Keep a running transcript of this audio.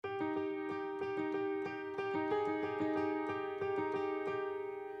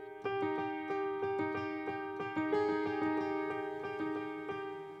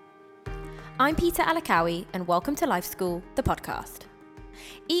I'm Peter Alakawi, and welcome to Life School, the podcast.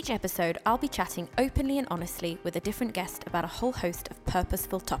 Each episode, I'll be chatting openly and honestly with a different guest about a whole host of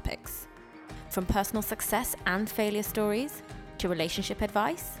purposeful topics. From personal success and failure stories, to relationship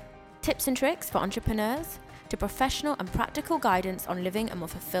advice, tips and tricks for entrepreneurs, to professional and practical guidance on living a more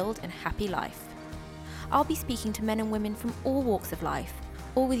fulfilled and happy life. I'll be speaking to men and women from all walks of life,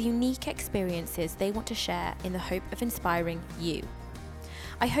 all with unique experiences they want to share in the hope of inspiring you.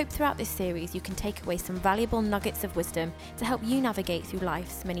 I hope throughout this series you can take away some valuable nuggets of wisdom to help you navigate through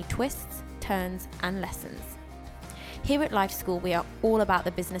life's many twists, turns, and lessons. Here at Life School, we are all about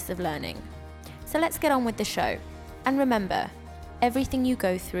the business of learning. So let's get on with the show. And remember, everything you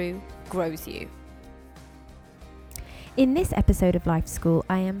go through grows you. In this episode of Life School,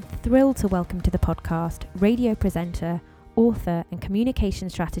 I am thrilled to welcome to the podcast radio presenter, author, and communication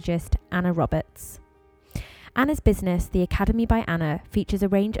strategist Anna Roberts. Anna's business, The Academy by Anna, features a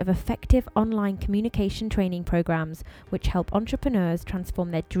range of effective online communication training programs which help entrepreneurs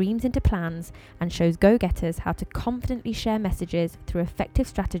transform their dreams into plans and shows go-getters how to confidently share messages through effective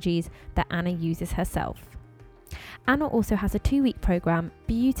strategies that Anna uses herself. Anna also has a 2-week program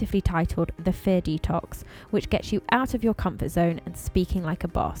beautifully titled The Fear Detox, which gets you out of your comfort zone and speaking like a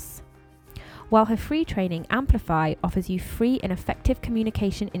boss. While her free training Amplify offers you free and effective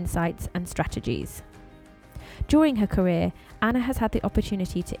communication insights and strategies. During her career, Anna has had the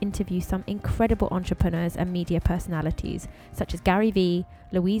opportunity to interview some incredible entrepreneurs and media personalities, such as Gary Vee,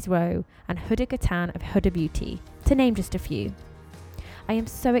 Louise Rowe, and Huda Gatan of Huda Beauty, to name just a few. I am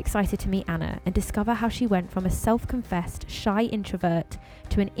so excited to meet Anna and discover how she went from a self-confessed shy introvert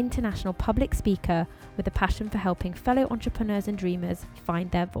to an international public speaker with a passion for helping fellow entrepreneurs and dreamers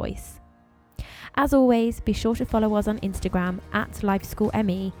find their voice. As always, be sure to follow us on Instagram at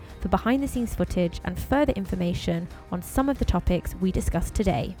LifeSchoolME for behind-the-scenes footage and further information on some of the topics we discussed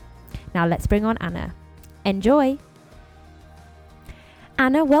today. Now let's bring on Anna. Enjoy!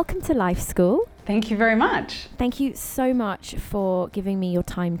 Anna, welcome to Life School. Thank you very much. Thank you so much for giving me your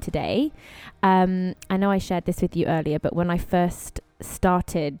time today. I know I shared this with you earlier, but when I first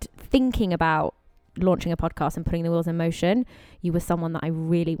started thinking about launching a podcast and putting the wheels in motion, you were someone that I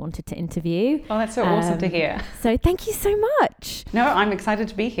really wanted to interview. Oh, that's so awesome to hear. So thank you so much. No, I'm excited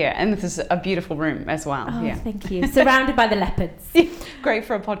to be here. And this is a beautiful room as well. Oh, yeah. Thank you. Surrounded by the leopards. Great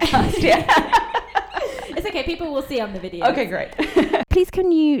for a podcast, yeah. It's okay, people will see on the video. Okay, great. Please,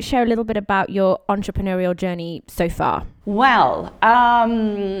 can you share a little bit about your entrepreneurial journey so far? Well,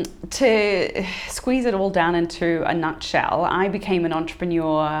 to squeeze it all down into a nutshell, I became an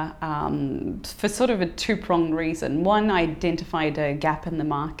entrepreneur for sort of a two-pronged reason. One, I identified a gap in the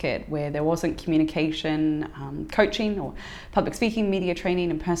market where there wasn't communication, coaching or public speaking, media training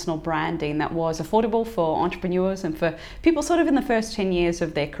and personal branding that was affordable for entrepreneurs and for people sort of in the first 10 years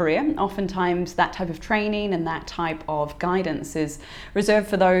of their career. Oftentimes that type of training and that type of guidance is reserved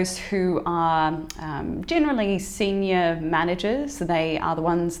for those who are generally senior managers. They are the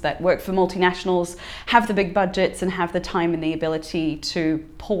ones that work for multinationals, have the big budgets and have the time and the ability to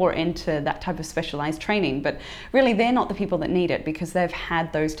pour into that type of specialized training. But really they're not the people that need it because they've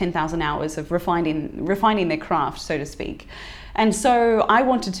had those 10,000 hours of refining their craft, so to speak. And so I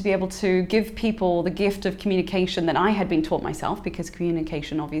wanted to be able to give people the gift of communication that I had been taught myself, because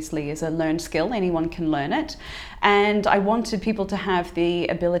communication obviously is a learned skill, anyone can learn it. And I wanted people to have the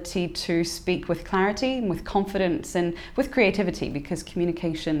ability to speak with clarity and with confidence and with creativity, because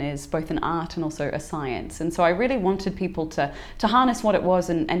communication is both an art and also a science. And so I really wanted people to harness what it was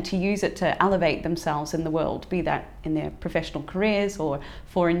and to use it to elevate themselves in the world, be that in their professional careers or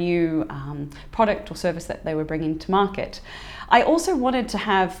for a new product or service that they were bringing to market. I also wanted to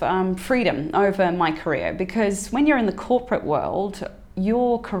have freedom over my career, because when you're in the corporate world,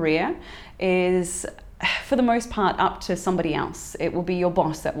 your career is for the most part up to somebody else. It will be your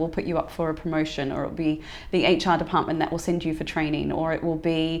boss that will put you up for a promotion, or it will be the HR department that will send you for training, or it will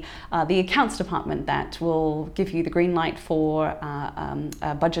be the accounts department that will give you the green light for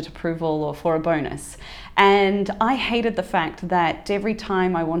a budget approval or for a bonus. And I hated the fact that every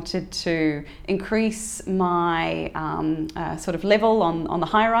time I wanted to increase my sort of level on the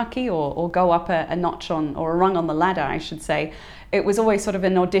hierarchy or go up a notch on, or a rung on the ladder, I should say, it was always sort of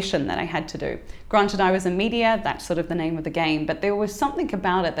an audition that I had to do. Granted, I was in media, that's sort of the name of the game, but there was something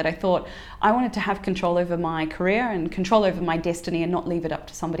about it that I thought I wanted to have control over my career and control over my destiny and not leave it up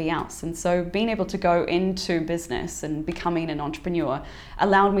to somebody else. And so being able to go into business and becoming an entrepreneur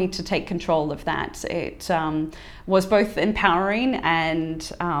allowed me to take control of that. It was both empowering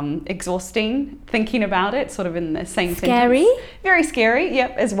and exhausting thinking about it, sort of in the same scary sentence. Very scary,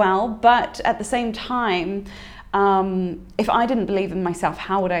 yep, as well. But at the same time, if I didn't believe in myself,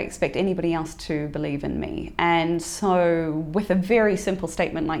 how would I expect anybody else to believe in me? And so with a very simple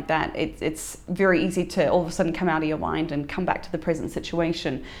statement like that, it's very easy to all of a sudden come out of your mind and come back to the present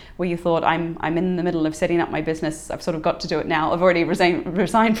situation where you thought, I'm in the middle of setting up my business, I've sort of got to do it now, I've already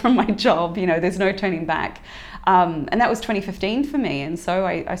resigned from my job, there's no turning back. And that was 2015 for me, and so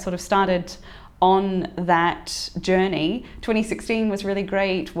I sort of started on that journey. 2016 was really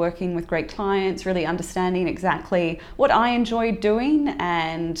great, working with great clients, really understanding exactly what I enjoyed doing,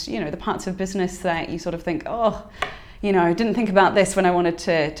 and the parts of business that you sort of think, I didn't think about this when I wanted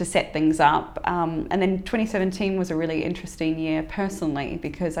to set things up. And then 2017 was a really interesting year personally,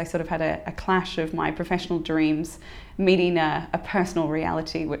 because I sort of had a clash of my professional dreams meeting a personal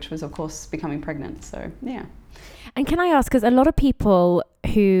reality, which was of course becoming pregnant. So yeah. And can I ask, because a lot of people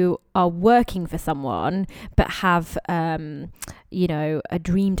who are working for someone but have, a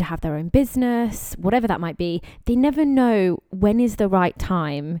dream to have their own business, whatever that might be, they never know when is the right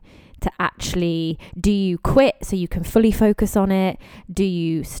time to actually, do you quit so you can fully focus on it? Do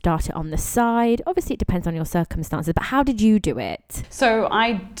you start it on the side? Obviously, it depends on your circumstances, but how did you do it? So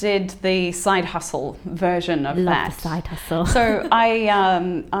I did the side hustle version of that. Love the side hustle. So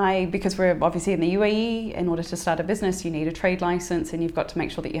I because we're obviously in the UAE, in order to start a business, you need a trade license, and you've got to make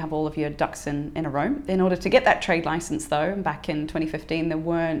sure that you have all of your ducks in a row. In order to get that trade license, though, back in 2015, there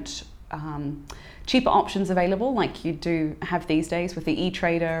weren't cheaper options available like you do have these days with the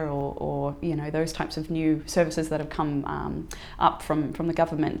e-trader or those types of new services that have come up from the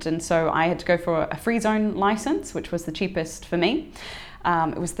government. And so I had to go for a free zone license, which was the cheapest for me.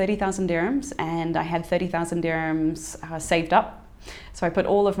 It was 30,000 dirhams, and I had 30,000 dirhams saved up. So I put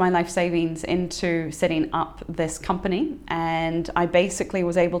all of my life savings into setting up this company, and I basically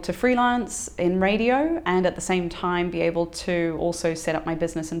was able to freelance in radio and at the same time be able to also set up my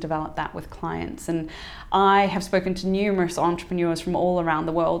business and develop that with clients. And I have spoken to numerous entrepreneurs from all around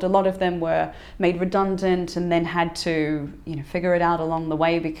the world. A lot of them were made redundant and then had to, figure it out along the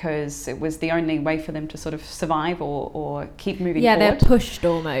way because it was the only way for them to sort of survive or keep moving forward. Yeah, they're pushed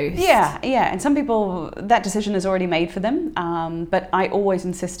almost. Yeah. And some people, that decision is already made for them. But I always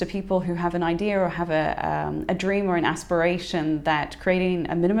insist to people who have an idea or have a dream or an aspiration that creating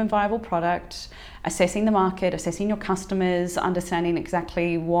a minimum viable product, assessing the market, assessing your customers, understanding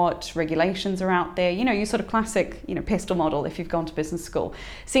exactly what regulations are out there, your sort of classic, pestle model if you've gone to business school,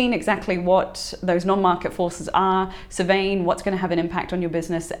 seeing exactly what those non-market forces are, surveying what's going to have an impact on your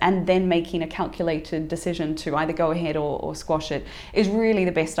business, and then making a calculated decision to either go ahead or squash it is really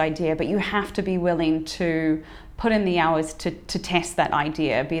the best idea. But you have to be willing to put in the hours to test that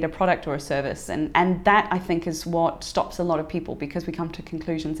idea, be it a product or a service. And that, I think, is what stops a lot of people, because we come to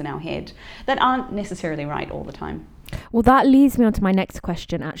conclusions in our head that aren't necessarily right all the time. Well, that leads me on to my next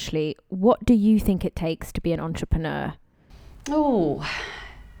question, actually. What do you think it takes to be an entrepreneur? Oh,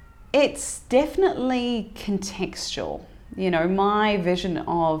 it's definitely contextual. My vision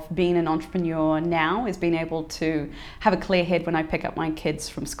of being an entrepreneur now is being able to have a clear head when I pick up my kids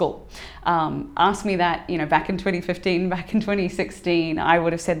from school. Ask me that, back in 2015, back in 2016, I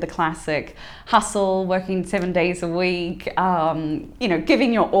would have said the classic hustle, working 7 days a week,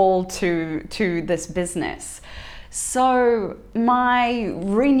 giving your all to this business. So my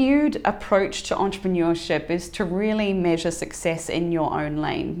renewed approach to entrepreneurship is to really measure success in your own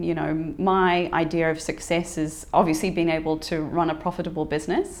lane. My idea of success is obviously being able to run a profitable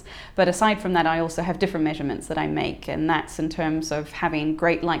business. But aside from that, I also have different measurements that I make. And that's in terms of having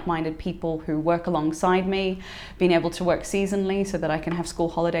great like-minded people who work alongside me, being able to work seasonally so that I can have school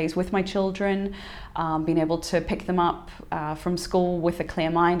holidays with my children, being able to pick them up from school with a clear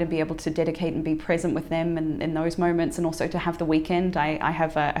mind and be able to dedicate and be present with them in those moments, and also to have the weekend. I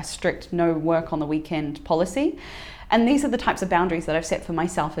have a strict no work on the weekend policy. And these are the types of boundaries that I've set for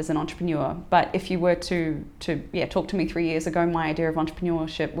myself as an entrepreneur. But if you were to talk to me 3 years ago, my idea of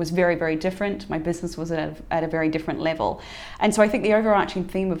entrepreneurship was very, very different. My business was at a very different level. And so I think the overarching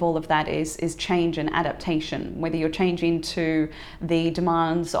theme of all of that is change and adaptation, whether you're changing to the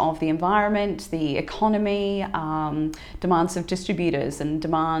demands of the environment, the economy, demands of distributors and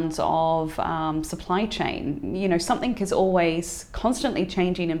demands of supply chain. Something is always constantly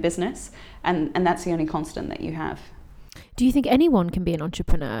changing in business, and that's the only constant that you have. Do you think anyone can be an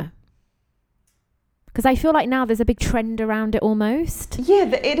entrepreneur? Because I feel like now there's a big trend around it almost. Yeah,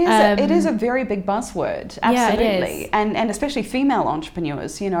 it is a very big buzzword. Absolutely. Yeah, it is. And especially female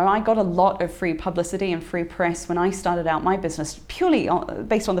entrepreneurs. I got a lot of free publicity and free press when I started out my business, purely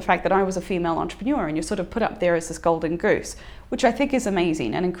based on the fact that I was a female entrepreneur, and you're sort of put up there as this golden goose. which I think is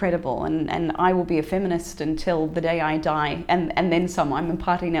amazing and incredible. And I will be a feminist until the day I die, and then some. I'm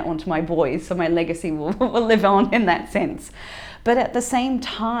imparting it onto my boys, so my legacy will live on in that sense. But at the same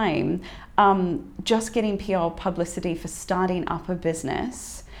time, just getting PR publicity for starting up a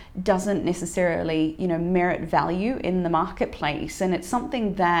business doesn't necessarily, merit value in the marketplace. And it's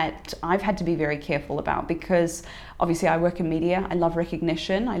something that I've had to be very careful about, because obviously I work in media. I love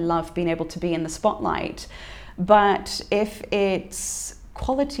recognition. I love being able to be in the spotlight. But if it's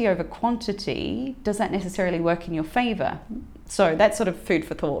quality over quantity, does that necessarily work in your favor? So that's sort of food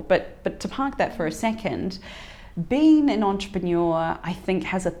for thought. But to park that for a second, being an entrepreneur, I think,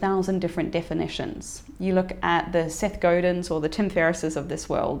 has 1,000 different definitions. You look at the Seth Godins or the Tim Ferrisses of this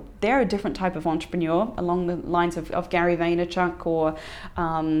world, they're a different type of entrepreneur, along the lines of Gary Vaynerchuk or,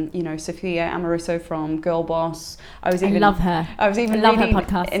 Sophia Amoruso from Girl Boss. I love her. I was even love reading her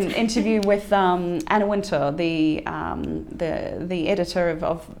podcast. An interview with Anna Wintour, the editor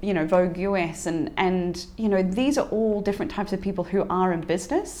of Vogue US, and these are all different types of people who are in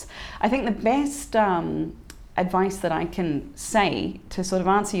business. I think the best advice that I can say to sort of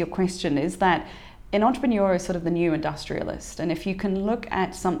answer your question is that an entrepreneur is sort of the new industrialist. And if you can look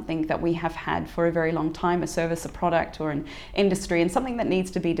at something that we have had for a very long time, a service, a product, or an industry, and something that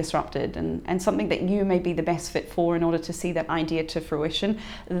needs to be disrupted, and something that you may be the best fit for in order to see that idea to fruition,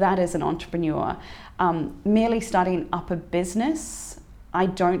 that is an entrepreneur. Merely starting up a business, I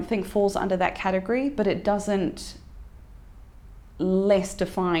don't think falls under that category, but it doesn't less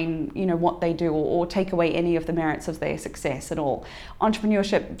define what they do or take away any of the merits of their success at all.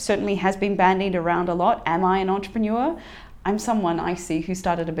 Entrepreneurship certainly has been bandied around a lot. Am I an entrepreneur? I'm someone I see who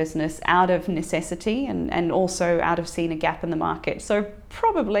started a business out of necessity and also out of seeing a gap in the market. So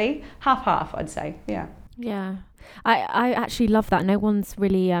probably half, I'd say. Yeah. I actually love that. No one's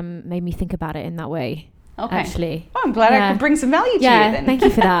really made me think about it in that way. Okay. Actually. Oh, I'm glad I could bring some value to you then. Thank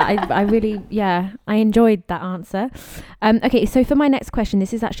you for that. I really, I enjoyed that answer. Okay, so for my next question,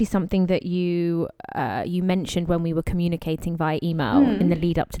 this is actually something that you mentioned when we were communicating via email in the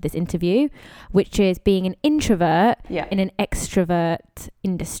lead up to this interview, which is being an introvert in an extrovert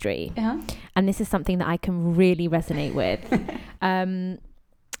industry. And this is something that I can really resonate with.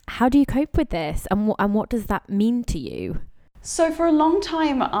 How do you cope with this, and what does that mean to you? So for a long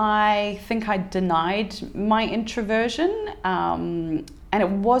time, I think I denied my introversion. And it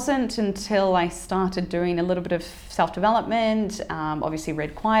wasn't until I started doing a little bit of self-development, obviously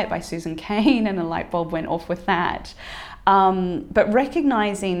read Quiet by Susan Cain, and a light bulb went off with that. But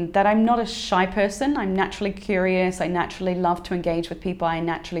recognizing that I'm not a shy person, I'm naturally curious, I naturally love to engage with people, I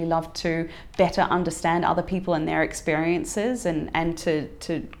naturally love to better understand other people and their experiences and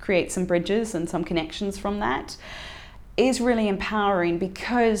to create some bridges and some connections from that, is really empowering,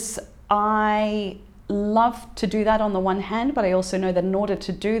 because I love to do that on the one hand, but I also know that in order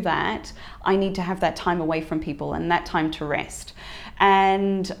to do that, I need to have that time away from people and that time to rest.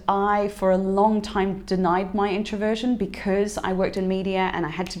 And I, for a long time, denied my introversion because I worked in media and I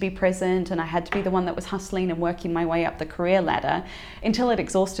had to be present and I had to be the one that was hustling and working my way up the career ladder until it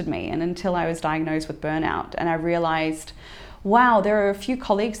exhausted me and until I was diagnosed with burnout. And I realized, wow, there are a few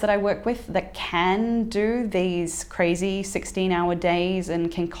colleagues that I work with that can do these crazy 16-hour days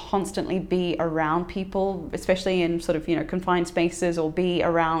and can constantly be around people, especially in sort of, confined spaces, or be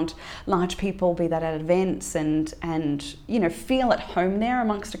around large people, be that at events and feel at home there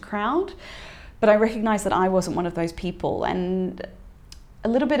amongst a crowd. But I recognized that I wasn't one of those people. And a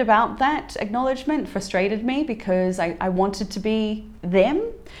little bit about that acknowledgement frustrated me because I wanted to be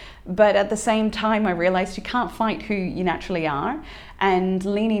them. But at the same time, I realized you can't fight who you naturally are, and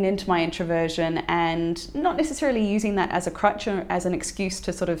leaning into my introversion and not necessarily using that as a crutch or as an excuse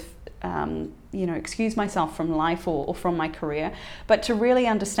to sort of, excuse myself from life or from my career, but to really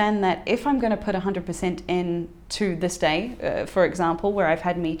understand that if I'm going to put 100% in to this day, for example, where I've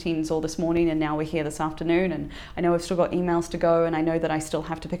had meetings all this morning and now we're here this afternoon, and I know I've still got emails to go, and I know that I still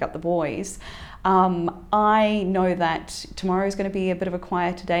have to pick up the boys. I know that tomorrow is going to be a bit of a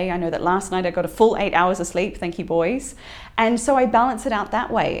quieter day. I know that last night I got a full 8 hours of sleep, thank you boys. And so I balance it out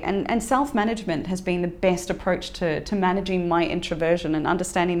that way. And self-management has been the best approach to managing my introversion, and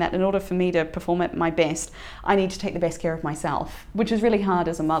understanding that in order for me to perform at my best, I need to take the best care of myself, which is really hard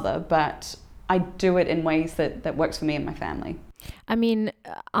as a mother, but I do it in ways that works for me and my family. I mean,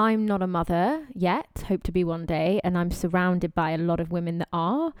 I'm not a mother yet, hope to be one day, and I'm surrounded by a lot of women that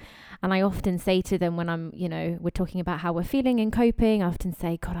are. And I often say to them when I'm, we're talking about how we're feeling and coping, I often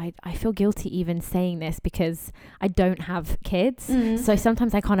say, God, I feel guilty even saying this because I don't have kids. So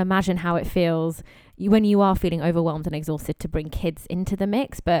sometimes I can't imagine how it feels when you are feeling overwhelmed and exhausted to bring kids into the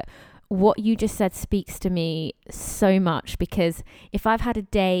mix. But what you just said speaks to me so much, because if I've had a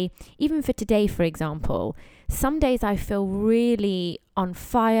day, even for today, for example, some days I feel really on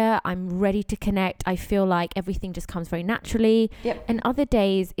fire. I'm ready to connect. I feel like everything just comes very naturally. Yep. And other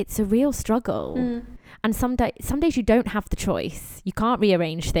days it's a real struggle. And some days you don't have the choice. You can't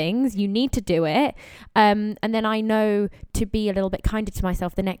rearrange things. You need to do it. And then I know to be a little bit kinder to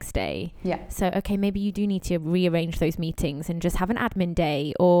myself the next day. Yeah. So, okay, maybe you do need to rearrange those meetings and just have an admin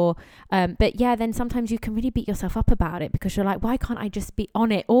day. Or, but yeah, then sometimes you can really beat yourself up about it, because you're like, why can't I just be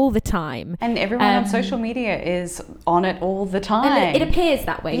on it all the time? And everyone on social media is on it all the time. And it appears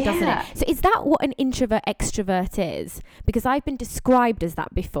that way, doesn't Yeah. it? So is that what an introvert extrovert is? Because I've been described as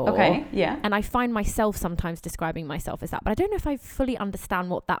that before. Okay, yeah. And I find myself sometimes describing myself as that, but I don't know if I fully understand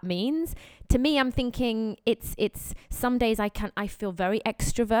what that means. To me, I'm thinking it's some days I feel very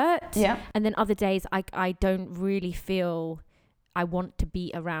extrovert, Yeah. and then other days I don't really feel I want to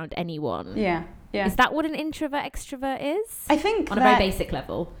be around anyone. Yeah. Yeah. Is that what an introvert extrovert is? I think on a very basic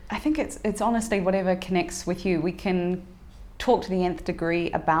level. I think it's honestly whatever connects with you. We can talk to the nth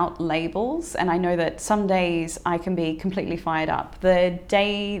degree about labels, and I know that some days I can be completely fired up. The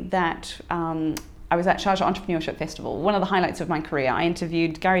day that I was at Sharjah Entrepreneurship Festival, one of the highlights of my career, I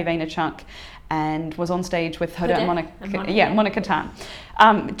interviewed Gary Vaynerchuk and was on stage with Huda and Monica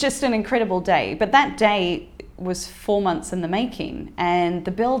Tan. Just an incredible day. But that day was 4 months in the making, and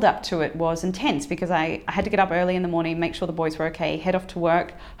the build up to it was intense, because I had to get up early in the morning, make sure the boys were okay, head off to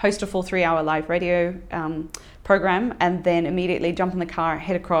work, host a full 3-hour live radio program, and then immediately jump in the car,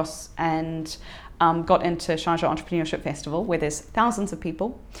 head across, and got into Sharjah Entrepreneurship Festival, where there's thousands of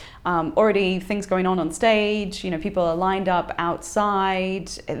people, already things going on stage, people are lined up outside,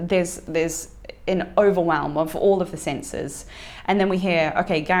 there's an overwhelm of all of the senses. And then we hear,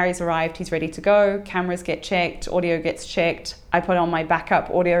 okay, Gary's arrived, he's ready to go, cameras get checked, audio gets checked, I put on my backup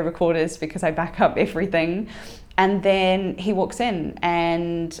audio recorders because I back up everything. And then he walks in,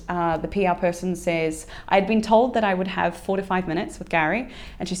 and the PR person says, I'd been told that I would have 4 to 5 minutes with Gary.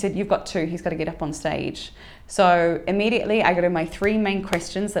 And she said, you've got 2, he's got to get up on stage. So immediately I go to my 3 main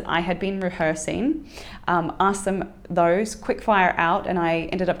questions that I had been rehearsing, asked them those, quick fire out, and I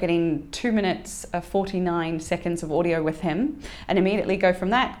ended up getting 2 minutes, 49 seconds of audio with him, and immediately go from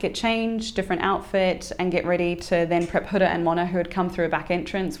that, get changed, different outfit, and get ready to then prep Huda and Mona, who had come through a back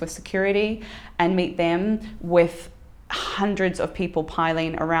entrance with security, and meet them with hundreds of people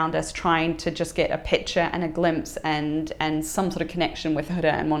piling around us, trying to just get a picture and a glimpse and some sort of connection with Huda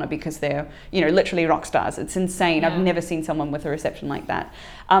and Mona, because they're literally rock stars. It's insane. Yeah. I've never seen someone with a reception like that.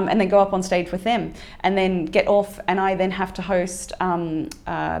 And then go up on stage with them, and then get off, and I then have to host,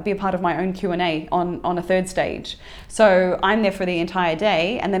 be a part of my own Q&A on a third stage. So I'm there for the entire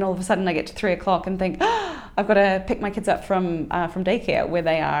day, and then all of a sudden I get to 3 o'clock and think, I've got to pick my kids up from daycare where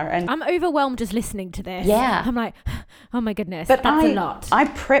they are. And I'm overwhelmed just listening to this. Yeah. I'm like, oh my goodness, but that's a lot. I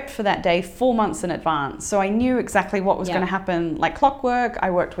prepped for that day 4 months in advance. So I knew exactly what was going to happen like clockwork.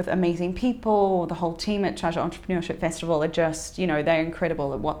 I worked with amazing people. The whole team at Sharjah Entrepreneurship Festival are just, they're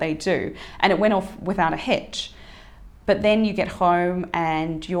incredible at what they do. And it went off without a hitch. But then you get home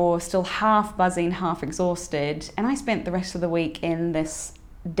and you're still half buzzing, half exhausted. And I spent the rest of the week in this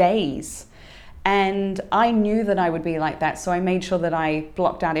daze. And I knew that I would be like that, so I made sure that I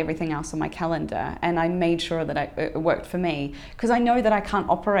blocked out everything else on my calendar, and I made sure that it worked for me, because I know that I can't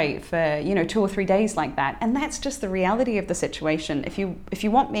operate for 2 or 3 days like that, and that's just the reality of the situation. If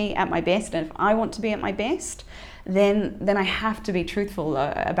you want me at my best, and if I want to be at my best, then I have to be truthful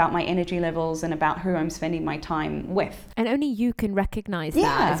about my energy levels and about who I'm spending my time with. And only you can recognize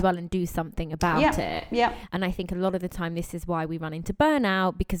that as well and do something about it. Yeah. And I think a lot of the time this is why we run into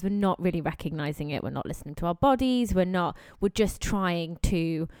burnout, because we're not really recognizing it. We're not listening to our bodies. We're just trying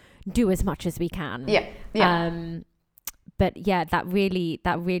to do as much as we can. Yeah. But yeah, that really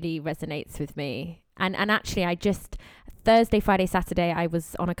resonates with me. And actually I just Thursday, Friday, Saturday, I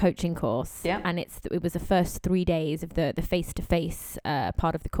was on a coaching course, and it was the first 3 days of the face-to-face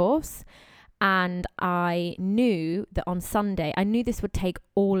part of the course, and I knew that on Sunday, I knew this would take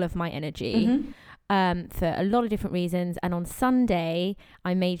all of my energy for a lot of different reasons, and on Sunday,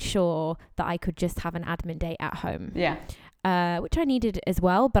 I made sure that I could just have an admin day at home. Yeah. Which I needed as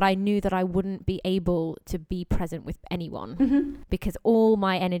well, but I knew that I wouldn't be able to be present with anyone because all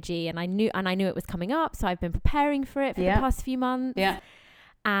my energy, and I knew it was coming up, so I've been preparing for it for the past few months. Yeah.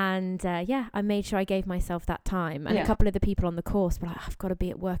 And I made sure I gave myself that time. And a couple of the people on the course were like, I've got to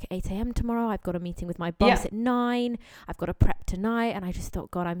be at work at 8 a.m. tomorrow. I've got a meeting with my boss at 9. I've got to prep tonight. And I just thought,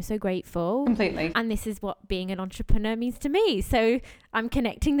 God, I'm so grateful. Completely. And this is what being an entrepreneur means to me. So I'm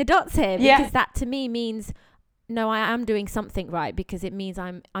connecting the dots here, because that to me means no, I am doing something right, because it means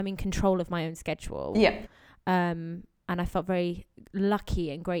I'm in control of my own schedule. Yeah. And I felt very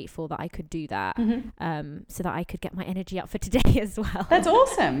lucky and grateful that I could do that, so that I could get my energy up for today as well. That's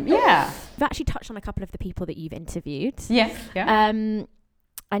awesome. Yeah. I've actually touched on a couple of the people that you've interviewed. Yeah.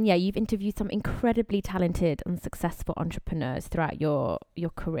 And yeah, you've interviewed some incredibly talented and successful entrepreneurs throughout your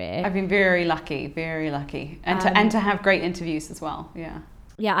career. I've been very lucky, and to have great interviews as well. Yeah.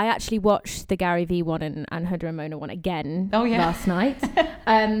 Yeah, I actually watched the Gary Vee one and Huda Ramona one again last night.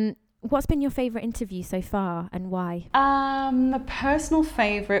 What's been your favourite interview so far, and why? A personal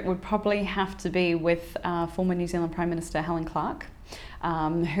favourite would probably have to be with former New Zealand Prime Minister Helen Clark,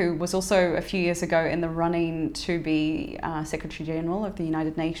 who was also a few years ago in the running to be Secretary General of the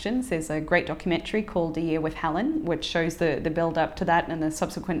United Nations. There's a great documentary called A Year with Helen, which shows the build up to that and the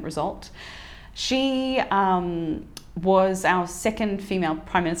subsequent result. She was our second female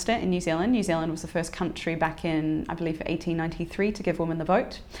Prime Minister in New Zealand. New Zealand was the first country back in, I believe, 1893 to give women the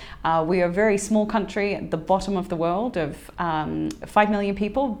vote. We are a very small country at the bottom of the world of 5 million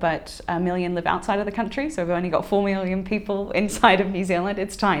people, but 1 million live outside of the country. So we've only got 4 million people inside of New Zealand.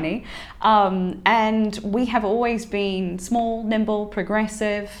 It's tiny. And we have always been small, nimble,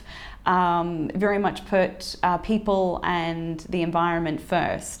 progressive, very much put people and the environment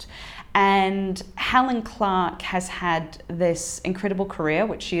first. And Helen Clark has had this incredible career,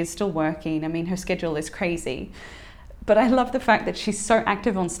 which she is still working. I mean, her schedule is crazy. But I love the fact that she's so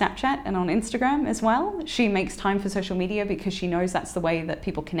active on Snapchat and on Instagram as well. She makes time for social media because she knows that's the way that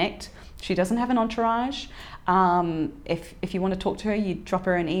people connect. She doesn't have an entourage. If you want to talk to her, you drop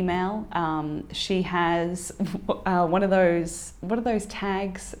her an email. She has one of those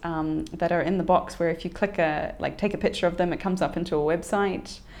tags that are in the box where if you click take a picture of them, it comes up into a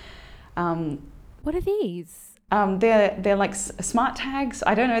website. What are these? They're like smart tags.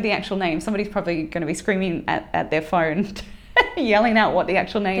 I don't know the actual name. Somebody's probably going to be screaming at their phone, yelling out what the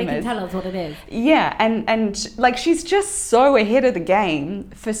actual name is. They can tell us what it is. Yeah, and like she's just so ahead of the game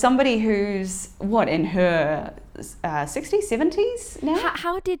for somebody who's in her 60s, 70s now.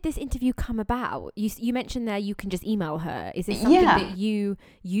 How did this interview come about? You mentioned there you can just email her. Is this something that you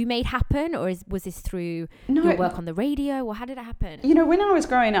made happen, or was this through your work on the radio, or how did it happen? You know, when I was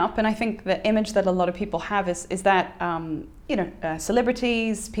growing up, and I think the image that a lot of people have is that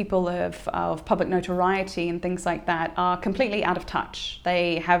celebrities, people of public notoriety and things like that are completely out of touch.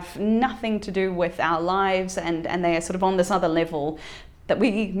 They have nothing to do with our lives, and they are sort of on this other level that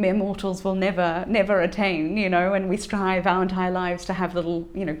we mere mortals will never attain, and we strive our entire lives to have little,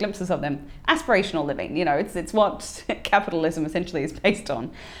 glimpses of them. Aspirational living, it's what capitalism essentially is based on.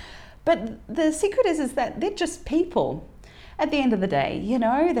 But the secret is that they're just people. At the end of the day,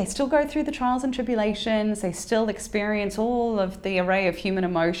 they still go through the trials and tribulations, they still experience all of the array of human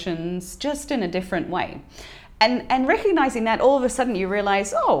emotions, just in a different way. And recognizing that, all of a sudden you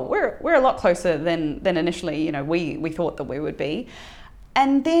realize, we're a lot closer than initially, we thought that we would be.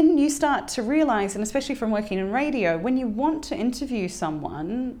 And then you start to realize, and especially from working in radio, when you want to interview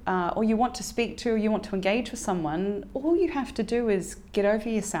someone, or you want to speak to, or you want to engage with someone, all you have to do is get over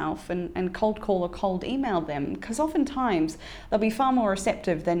yourself and cold call or cold email them, because oftentimes they'll be far more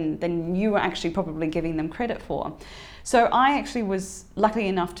receptive than you are actually probably giving them credit for. So I actually was lucky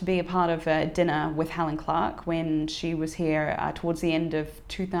enough to be a part of a dinner with Helen Clark when she was here towards the end of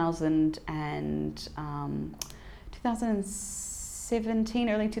 2017,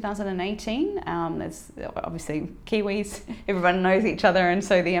 early 2018. There's obviously Kiwis, everyone knows each other, and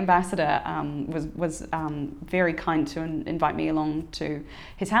so the ambassador was very kind to invite me along to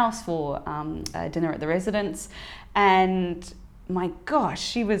his house for a dinner at the residence. And my gosh,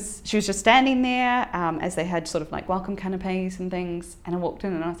 she was just standing there as they had sort of like welcome canapes and things, and I walked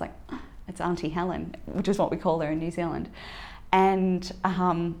in and I was like, it's Auntie Helen, which is what we call her in New Zealand. And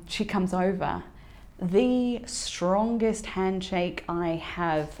she comes over. The strongest handshake I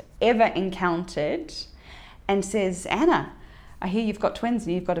have ever encountered, and says, Anna, I hear you've got twins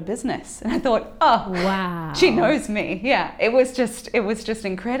and you've got a business. And I thought, wow, she knows me. Yeah, it was just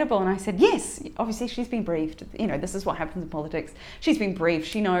incredible. And I said, yes, obviously she's been briefed. This is what happens in politics. She's been briefed.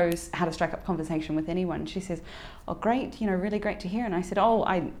 She knows how to strike up conversation with anyone. She says, oh, great, really great to hear. And I said,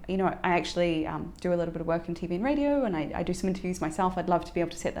 I actually do a little bit of work in TV and radio, and I do some interviews myself. I'd love to be able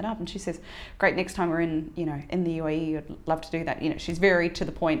to set that up. And she says, great, next time we're in the UAE, I'd love to do that. She's very to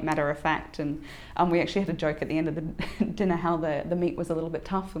the point, matter of fact. And we actually had a joke at the end of the dinner how the meat was a little bit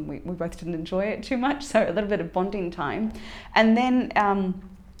tough, and we both didn't enjoy it too much. So a little bit of bonding time. And then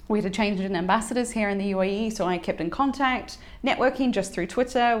we had a change in ambassadors here in the UAE, so I kept in contact, networking just through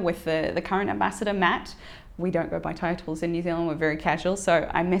Twitter with the current ambassador, Matt. we don't go by titles in New Zealand, we're very casual. So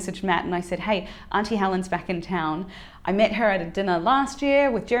I messaged Matt and I said, hey, Auntie Helen's back in town. I met her at a dinner last year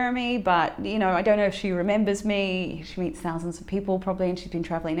with Jeremy, but I don't know if she remembers me. She meets thousands of people probably, and she's been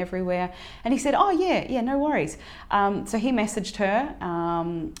traveling everywhere. And he said, oh yeah, no worries. So he messaged her,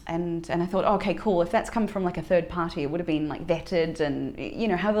 and I thought, okay, cool. If that's come from like a third party, it would have been like vetted and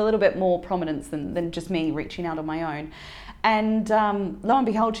have a little bit more prominence than just me reaching out on my own. And lo and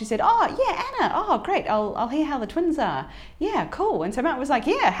behold, she said, oh yeah, Anna, oh great, I'll hear how the twins are. Yeah, cool. And so Matt was like,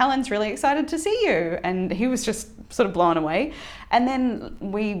 yeah, Helen's really excited to see you. And he was just sort of blown away. And then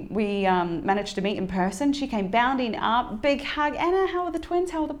we managed to meet in person. She came bounding up, big hug. Anna, how are the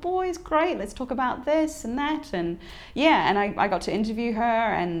twins? How are the boys? Great, let's talk about this and that. And yeah, and I got to interview her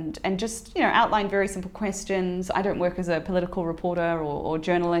and just, outline very simple questions. I don't work as a political reporter or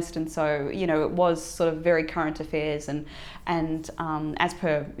journalist. And so, it was sort of very current affairs and as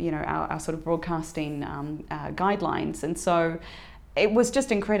per, our sort of broadcasting guidelines. And so it was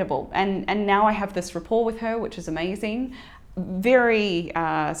just incredible. And now I have this rapport with her, which is amazing. Very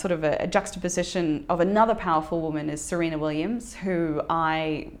sort of a juxtaposition of another powerful woman is Serena Williams, who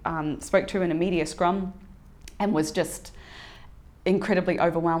I spoke to in a media scrum and was just incredibly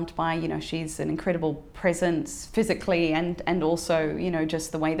overwhelmed by. She's an incredible presence physically and also,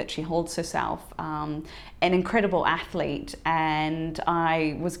 just the way that she holds herself. An incredible athlete, and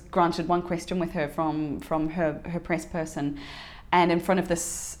I was granted one question with her from her press person, and in front of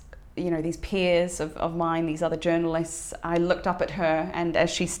this, these peers of mine, these other journalists, I looked up at her, and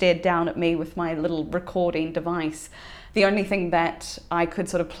as she stared down at me with my little recording device, the only thing that I could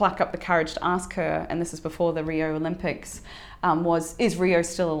sort of pluck up the courage to ask her, and this is before the Rio Olympics, was, is Rio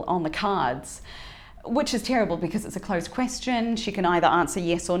still on the cards? Which is terrible because it's a closed question. She can either answer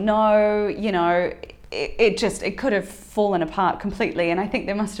yes or no. It could have fallen apart completely. And I think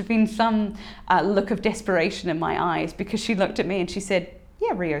there must have been some look of desperation in my eyes, because she looked at me and she said,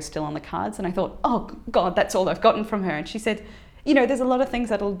 yeah, Rio's still on the cards. And I thought, oh God, that's all I've gotten from her. And she said, there's a lot of things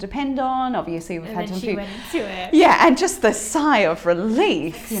that'll depend on. Obviously, we've had some. And then she went into it. Yeah, and just the sigh of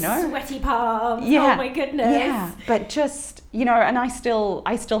relief, Sweaty palms. Yeah. Oh my goodness. Yeah, but just, and I still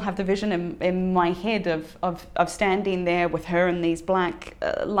have the vision in my head of standing there with her in these black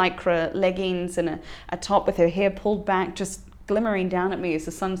lycra leggings and a top with her hair pulled back, just glimmering down at me as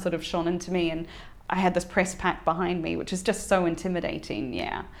the sun sort of shone into me, and I had this press pack behind me, which is just so intimidating.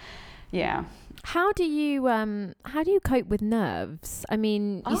 Yeah. How do you cope with nerves? I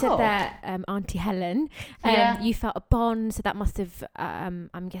mean, you said that Auntie Helen, you felt a bond, so that must have,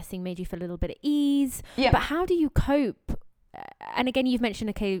 I'm guessing, made you feel a little bit at ease. Yeah. But how do you cope? And again, you've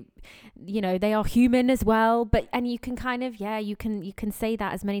mentioned, okay, they are human as well, and you can kind of, you can say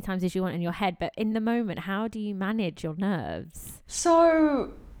that as many times as you want in your head, but in the moment, how do you manage your nerves?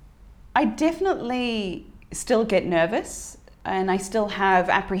 So I definitely still get nervous. And I still have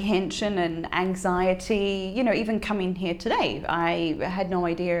apprehension and anxiety, even coming here today. I had no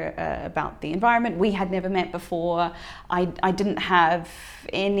idea about the environment. We had never met before. I didn't have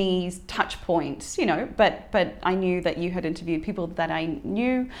any touch points, but I knew that you had interviewed people that I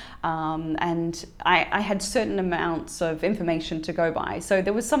knew, and I had certain amounts of information to go by. So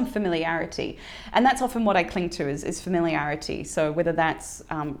there was some familiarity. And that's often what I cling to is familiarity. So whether that's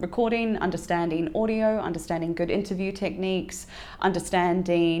recording, understanding audio, understanding good interview techniques,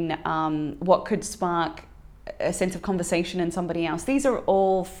 understanding what could spark a sense of conversation in somebody else. These are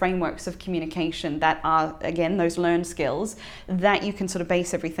all frameworks of communication that are, again, those learned skills that you can sort of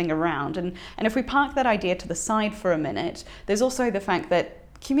base everything around. And if we park that idea to the side for a minute, there's also the fact that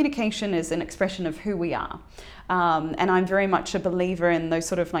communication is an expression of who we are. And I'm very much a believer in those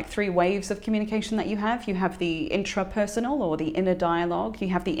sort of like three waves of communication that you have. You have the intrapersonal or the inner dialogue. You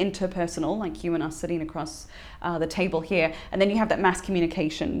have the interpersonal, like you and us sitting across the table here. And then you have that mass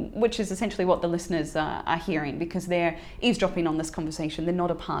communication, which is essentially what the listeners are hearing, because they're eavesdropping on this conversation. They're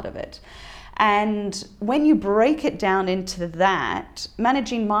not a part of it. And when you break it down into that,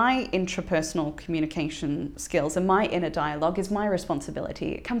 managing my intrapersonal communication skills and my inner dialogue is my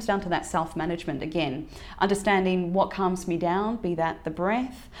responsibility. It comes down to that self-management again, understanding what calms me down, be that the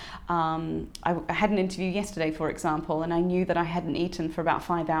breath. I had an interview yesterday, for example, and I knew that I hadn't eaten for about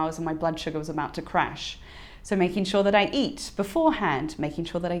 5 hours and my blood sugar was about to crash. So making sure that I eat beforehand, making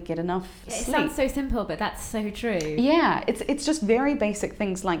sure that I get enough sleep. It sounds so simple, but that's so true. Yeah, it's just very basic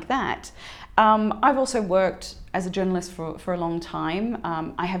things like that. I've also worked as a journalist for a long time.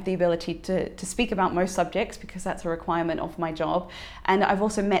 I have the ability to speak about most subjects because that's a requirement of my job. And I've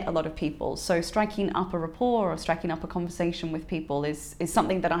also met a lot of people. So striking up a rapport or striking up a conversation with people is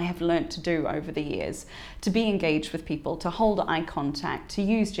something that I have learned to do over the years. To be engaged with people, to hold eye contact, to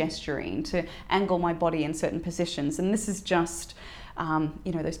use gesturing, to angle my body in certain positions. And this is just,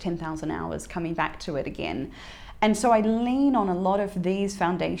 those 10,000 hours coming back to it again. And so I lean on a lot of these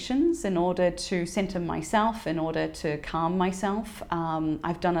foundations in order to center myself, in order to calm myself.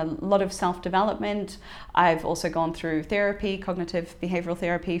 I've done a lot of self-development. I've also gone through therapy, cognitive behavioral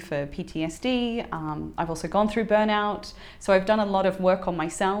therapy for PTSD. I've also gone through burnout. So I've done a lot of work on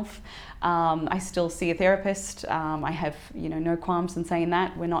myself. I still see a therapist. I have, no qualms in saying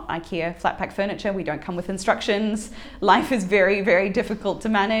that. We're not IKEA flat pack furniture. We don't come with instructions. Life is very, very difficult to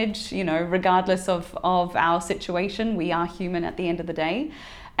manage, regardless of our situation. We are human at the end of the day.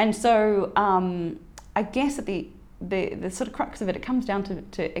 And so I guess at the sort of crux of it comes down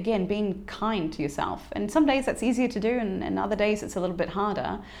to again, being kind to yourself. And some days that's easier to do and other days it's a little bit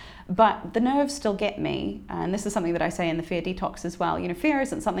harder. But the nerves still get me, and this is something that I say in the Fear Detox as well. Fear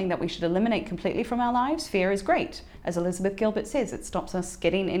isn't something that we should eliminate completely from our lives. Fear is great. As Elizabeth Gilbert says, it stops us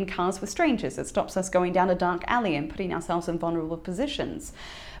getting in cars with strangers. It stops us going down a dark alley and putting ourselves in vulnerable positions.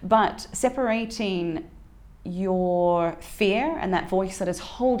 But separating your fear and that voice that is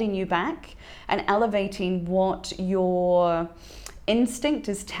holding you back and elevating what your instinct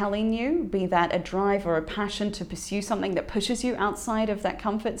is telling you, be that a drive or a passion to pursue something that pushes you outside of that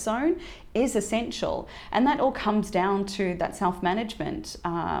comfort zone, is essential. And that all comes down to that self-management,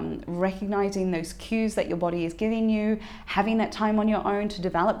 recognizing those cues that your body is giving you, having that time on your own to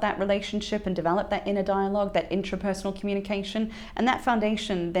develop that relationship and develop that inner dialogue, that intrapersonal communication. And that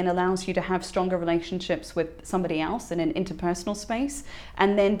foundation then allows you to have stronger relationships with somebody else in an interpersonal space,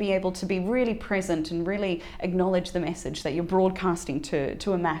 and then be able to be really present and really acknowledge the message that you're broadcasting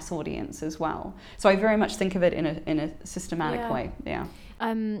to a mass audience as well. So I very much think of it in a systematic way. Yeah.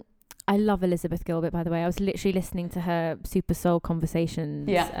 I love Elizabeth Gilbert, by the way. I was literally listening to her Super Soul Conversations,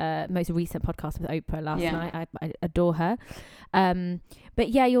 most recent podcast with Oprah last night. I adore her. But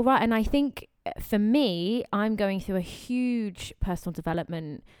yeah, you're right. And I think for me, I'm going through a huge personal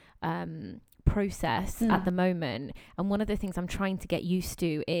development process at the moment. And one of the things I'm trying to get used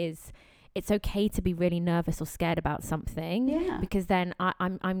to is it's okay to be really nervous or scared about something, because then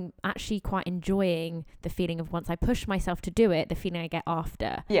I'm actually quite enjoying the feeling of once I push myself to do it, the feeling I get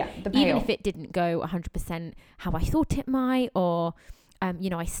after. The payoff. Even if it didn't go 100% how I thought it might, or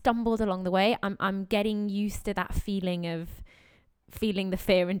I stumbled along the way, I'm getting used to that feeling of feeling the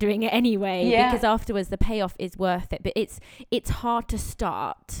fear and doing it anyway, because afterwards the payoff is worth it. But it's hard to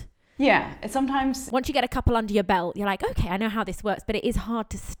start. Yeah, it's sometimes... Once you get a couple under your belt, you're like, okay, I know how this works, but it is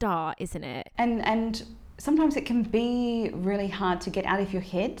hard to start, isn't it? And sometimes it can be really hard to get out of your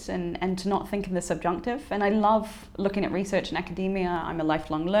head and to not think in the subjunctive. And I love looking at research and academia. I'm a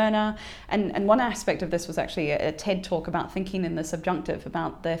lifelong learner. And one aspect of this was actually a TED talk about thinking in the subjunctive,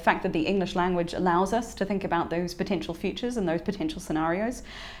 about the fact that the English language allows us to think about those potential futures and those potential scenarios.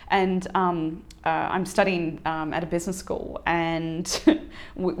 And I'm studying at a business school, and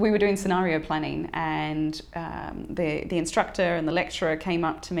we were doing scenario planning, and the instructor and the lecturer came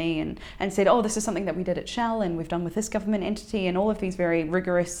up to me and said, oh, this is something that we did at Shell and we've done with this government entity, and all of these very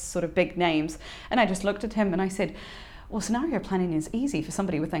rigorous sort of big names. And I just looked at him and I said, well, scenario planning is easy for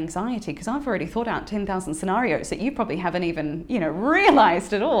somebody with anxiety, because I've already thought out 10,000 scenarios that you probably haven't even,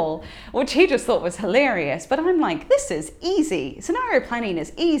 realized at all, which he just thought was hilarious. But I'm like, this is easy. Scenario planning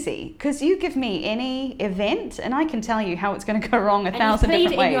is easy, because you give me any event and I can tell you how it's going to go wrong 1,000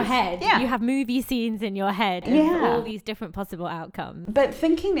 different ways. In your head. Yeah. You have movie scenes in your head of all these different possible outcomes. But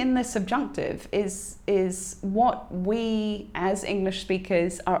thinking in the subjunctive is what we as English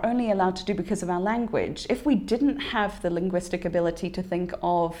speakers are only allowed to do because of our language. If we didn't have the linguistic ability to think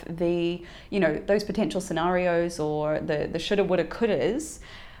of the, those potential scenarios or the shoulda, woulda, couldas,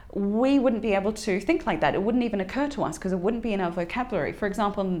 we wouldn't be able to think like that. It wouldn't even occur to us because it wouldn't be in our vocabulary. For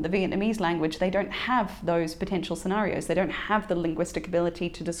example, in the Vietnamese language, they don't have those potential scenarios. They don't have the linguistic ability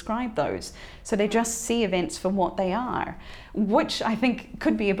to describe those. So they just see events for what they are, which I think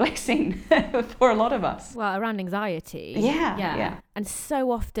could be a blessing for a lot of us. Well, around anxiety. Yeah. And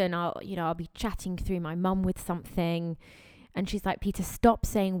so often I'll be chatting through my mum with something, and she's like, Peter, stop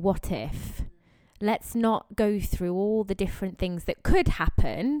saying what if. Let's not go through all the different things that could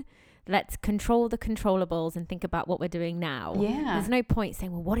happen. Let's control the controllables and think about what we're doing now. Yeah. There's no point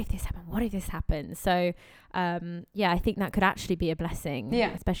saying, well, what if this happened? What if this happens? So, I think that could actually be a blessing,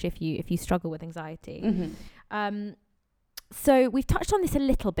 especially if you struggle with anxiety. Mm-hmm. So we've touched on this a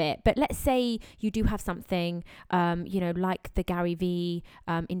little bit, but let's say you do have something, like the Gary Vee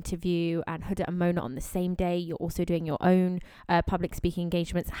interview and Huda and Mona on the same day. You're also doing your own public speaking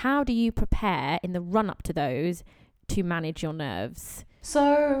engagements. How do you prepare in the run up to those to manage your nerves?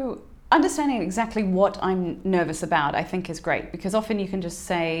 So understanding exactly what I'm nervous about, I think, is great, because often you can just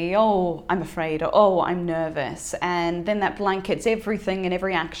say, oh, I'm afraid, or oh, I'm nervous, and then that blankets everything and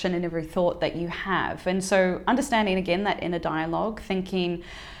every action and every thought that you have. And so understanding again that inner dialogue, thinking,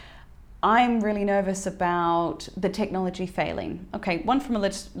 I'm really nervous about the technology failing. Okay, one, from a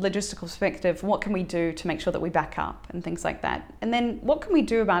logistical perspective, what can we do to make sure that we back up and things like that? And then what can we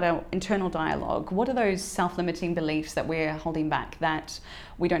do about our internal dialogue? What are those self-limiting beliefs that we're holding back, that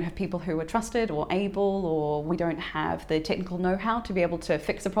we don't have people who are trusted or able, or we don't have the technical know-how to be able to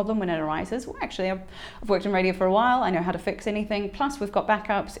fix a problem when it arises? Well, actually, I've worked in radio for a while. I know how to fix anything. Plus, we've got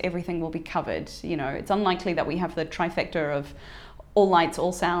backups. Everything will be covered. You know, it's unlikely that we have the trifecta of all lights,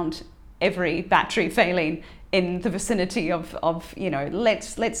 all sound, every battery failing in the vicinity of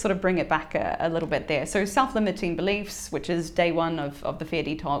let's sort of bring it back a little bit there. So self-limiting beliefs, which is day one of the fear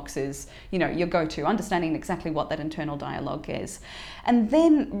detox, is, your go-to, understanding exactly what that internal dialogue is. And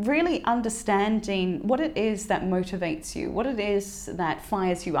then really understanding what it is that motivates you, what it is that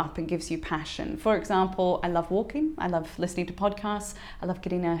fires you up and gives you passion. For example, I love walking, I love listening to podcasts, I love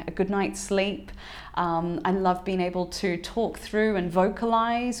getting a good night's sleep. I love being able to talk through and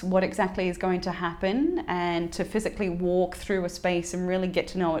vocalize what exactly is going to happen, and to physically walk through a space and really get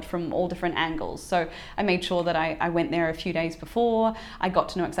to know it from all different angles. So I made sure that I went there a few days before. I got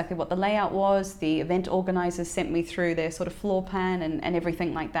to know exactly what the layout was. The event organizers sent me through their sort of floor plan and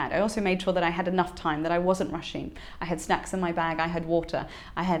everything like that. I also made sure that I had enough time, that I wasn't rushing. I had snacks in my bag, I had water,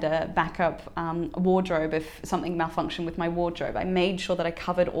 I had a backup wardrobe if something malfunctioned with my wardrobe. I made sure that I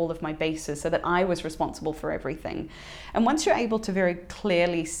covered all of my bases so that I was responsible for everything. And once you're able to very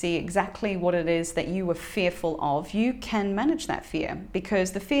clearly see exactly what it is that you were fearful of, you can manage that fear,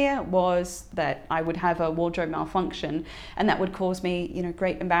 because the fear was that I would have a wardrobe malfunction and that would cause me,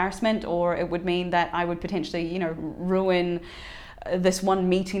 great embarrassment, or it would mean that I would potentially, ruin this one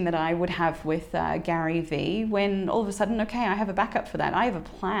meeting that I would have with Gary Vee, when all of a sudden, okay, I have a backup for that. I have a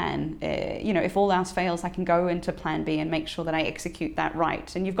plan. If all else fails, I can go into plan B and make sure that I execute that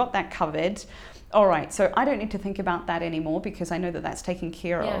right. And you've got that covered. All right, so I don't need to think about that anymore, because I know that that's taken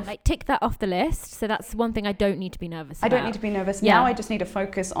care of. Like tick that off the list. So that's one thing I don't need to be nervous about. I don't need to be nervous. Now I just need to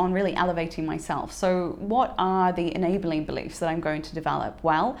focus on really elevating myself. So what are the enabling beliefs that I'm going to develop?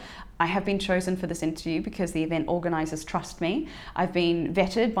 Well, I have been chosen for this interview because the event organizers trust me. I've been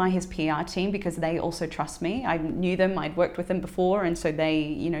vetted by his PR team because they also trust me. I knew them, I'd worked with them before, and so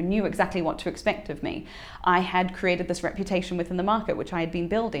they, knew exactly what to expect of me. I had created this reputation within the market, which I had been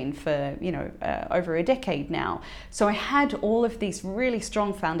building for, over a decade now. So I had all of these really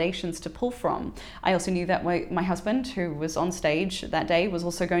strong foundations to pull from. I also knew that my husband, who was on stage that day, was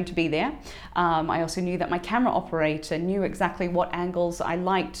also going to be there. I also knew that my camera operator knew exactly what angles I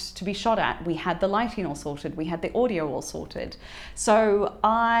liked to be shot at. We had the lighting all sorted, we had the audio all sorted. So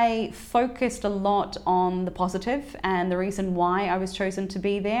I focused a lot on the positive and the reason why I was chosen to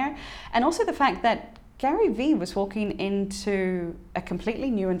be there, and also the fact that Gary Vee was walking into a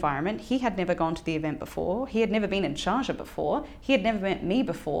completely new environment. He had never gone to the event before. He had never been in Sharjah before. He had never met me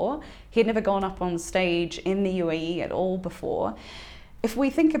before. He had never gone up on stage in the UAE at all before. If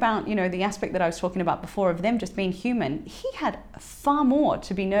we think about, the aspect that I was talking about before of them just being human, he had far more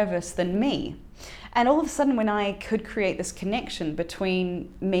to be nervous than me. And all of a sudden, when I could create this connection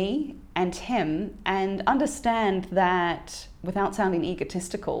between me and him and understand that, without sounding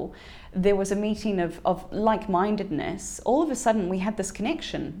egotistical, there was a meeting of like-mindedness, all of a sudden we had this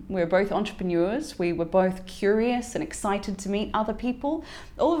connection. We were both entrepreneurs, we were both curious and excited to meet other people.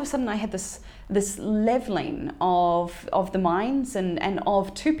 All of a sudden I had this leveling of the minds and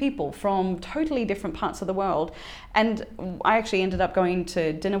of two people from totally different parts of the world. And I actually ended up going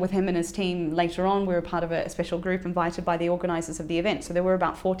to dinner with him and his team later on. We were part of a special group invited by the organizers of the event. So there were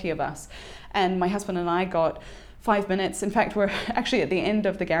about 40 of us. And my husband and I got 5 minutes. In fact, we're actually at the end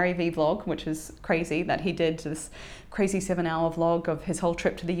of the Gary Vee vlog, which is crazy that he did this crazy 7-hour vlog of his whole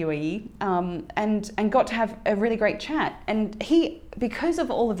trip to the UAE, and got to have a really great chat. And he, because of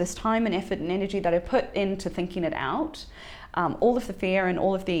all of this time and effort and energy that I put into thinking it out, all of the fear and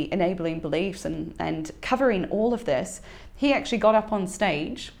all of the enabling beliefs and covering all of this, he actually got up on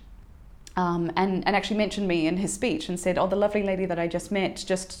stage and actually mentioned me in his speech and said, oh, the lovely lady that I just met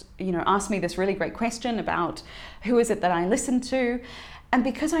just, asked me this really great question about who is it that I listen to. And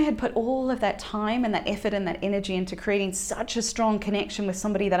because I had put all of that time and that effort and that energy into creating such a strong connection with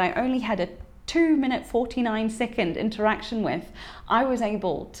somebody that I only had a 2-minute 49-second interaction with, I was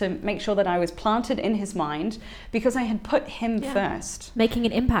able to make sure that I was planted in his mind because I had put him first. Making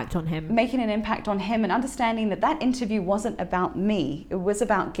an impact on him. Making an impact on him and understanding that that interview wasn't about me. It was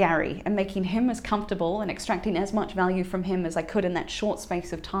about Gary and making him as comfortable and extracting as much value from him as I could in that short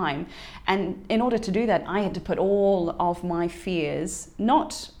space of time. And in order to do that, I had to put all of my fears,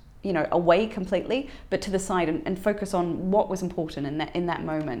 not away completely, but to the side and focus on what was important in that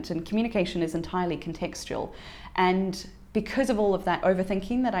moment. And communication is entirely contextual. And because of all of that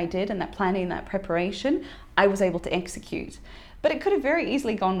overthinking that I did and that planning, that preparation, I was able to execute. But it could have very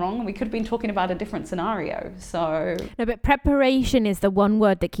easily gone wrong and we could have been talking about a different scenario. So no, but preparation is the one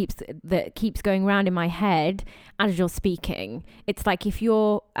word that keeps going around in my head as you're speaking. It's like if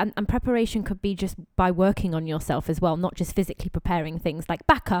you're and preparation could be just by working on yourself as well, not just physically preparing things like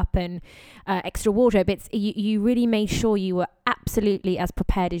backup and extra wardrobe. It's you really made sure you were absolutely as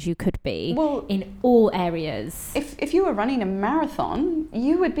prepared as you could be in all areas. If you were running a marathon,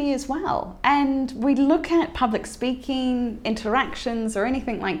 you would be as well. And we look at public speaking, interactions or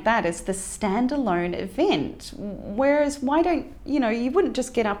anything like that as the standalone event. Whereas why don't, you wouldn't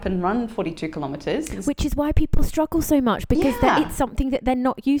just get up and run 42 kilometers. Which is why people struggle so much because it's something that they're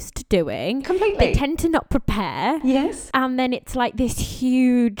not used to doing. Completely. They tend to not prepare. Yes. And then it's like this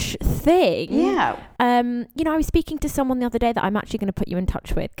huge thing. Yeah. I was speaking to someone the other day that I'm actually going to put you in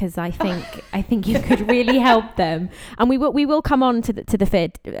touch with because I think you could really help them. And we will come on to the fear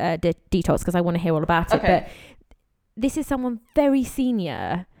detox because I want to hear all about it. But this is someone very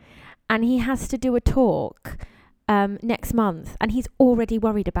senior and he has to do a talk next month and he's already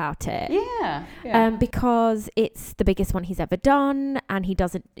worried about it. Because it's the biggest one he's ever done and he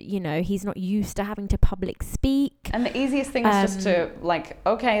doesn't, he's not used to having to public speak. And the easiest thing is just to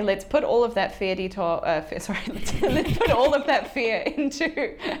let's put all of that fear let's put all of that fear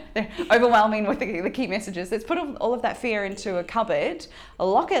into, overwhelming with the key messages. Let's put all of that fear into a cupboard,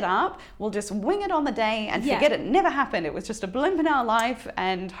 lock it up, we'll just wing it on the day and forget it never happened. It was just a blimp in our life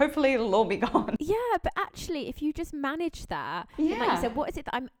and hopefully it'll all be gone. Yeah, but actually if you just manage that, and like you said, what is it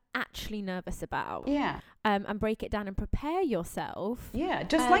that I'm actually nervous about? And break it down and prepare yourself.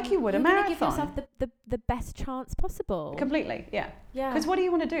 Just like you would a marathon. Give yourself the best chance possible. Completely. Because what do you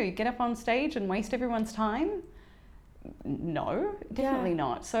want to do? Get up on stage and waste everyone's time? No, definitely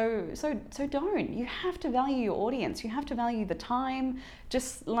not. So don't. You have to value your audience. You have to value the time.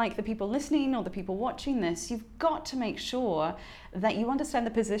 Just like the people listening or the people watching this, you've got to make sure that you understand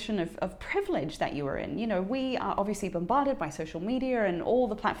the position of privilege that you are in. We are obviously bombarded by social media and all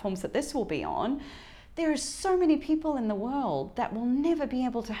the platforms that this will be on. There are so many people in the world that will never be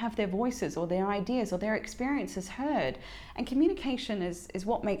able to have their voices or their ideas or their experiences heard. And communication is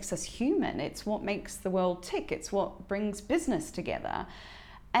what makes us human. It's what makes the world tick. It's what brings business together.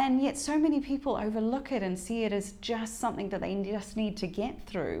 And yet so many people overlook it and see it as just something that they just need to get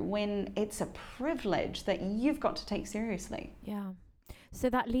through when it's a privilege that you've got to take seriously. Yeah. So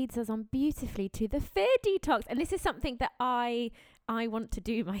that leads us on beautifully to the fear detox. And this is something that I want to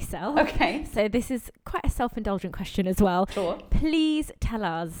do myself. Okay. So this is quite a self-indulgent question as well. Sure. Please tell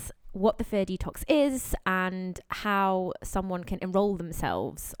us what the fear detox is and how someone can enroll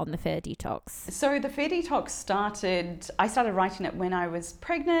themselves on the fear detox. So the fear detox I started writing it when I was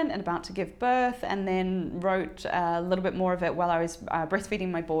pregnant and about to give birth, and then wrote a little bit more of it while I was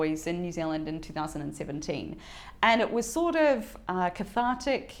breastfeeding my boys in New Zealand in 2017. And it was sort of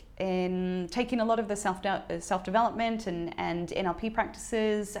cathartic in taking a lot of the self-development and NLP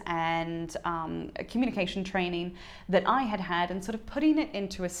practices and communication training that I had and sort of putting it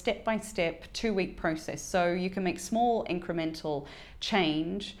into a step-by-step 2-week process. So you can make small incremental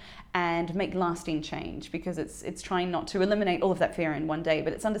change and make lasting change, because it's trying not to eliminate all of that fear in one day,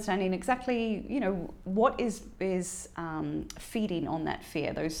 but it's understanding exactly, what is feeding on that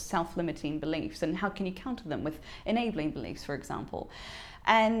fear, those self-limiting beliefs, and how can you counter them with enabling beliefs, for example.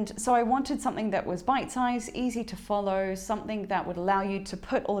 And so I wanted something that was bite-sized, easy to follow, something that would allow you to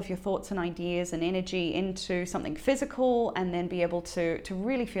put all of your thoughts and ideas and energy into something physical, and then be able to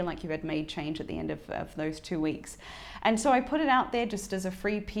really feel like you had made change at the end of those 2 weeks. And so I put it out there just as a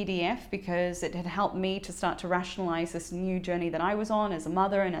free PDF because it had helped me to start to rationalize this new journey that I was on as a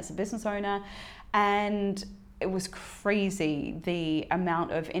mother and as a business owner. And it was crazy the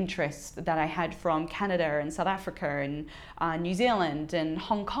amount of interest that I had from Canada and South Africa and New Zealand and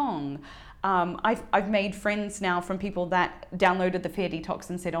Hong Kong. I've made friends now from people that downloaded the Fear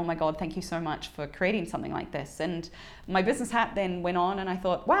Detox and said, oh my God, thank you so much for creating something like this. And my business hat then went on, and I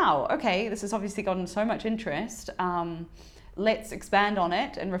thought, wow, okay, this has obviously gotten so much interest. Let's expand on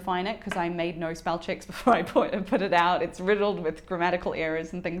it and refine it, because I made no spell checks before I put it out. It's riddled with grammatical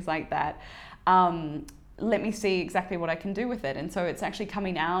errors and things like that. let me see exactly what I can do with it. And so it's actually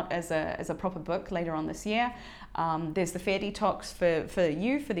coming out as a proper book later on this year. There's the Fear Detox for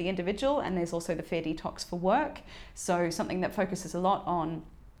you, for the individual, and there's also the Fear Detox for work. So something that focuses a lot on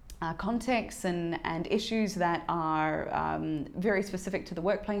contexts and issues that are very specific to the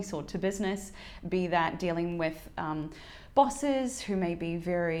workplace or to business, be that dealing with bosses who may be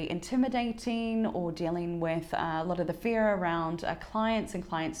very intimidating, or dealing with a lot of the fear around clients and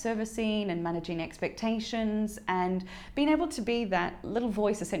client servicing and managing expectations, and being able to be that little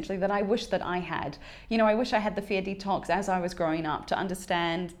voice essentially that I wish that I had. I wish I had the Fear Detox as I was growing up, to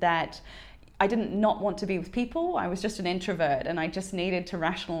understand that I didn't not want to be with people. I was just an introvert, and I just needed to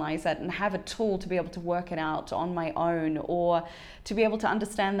rationalize that and have a tool to be able to work it out on my own, or to be able to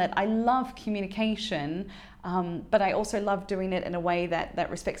understand that I love communication, but I also love doing it in a way that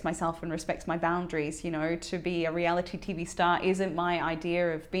respects myself and respects my boundaries. To be a reality TV star isn't my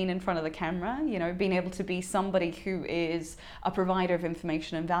idea of being in front of the camera. Being able to be somebody who is a provider of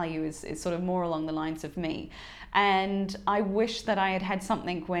information and value is sort of more along the lines of me. And I wish that I had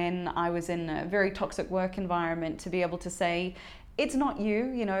something when I was in a very toxic work environment, to be able to say, it's not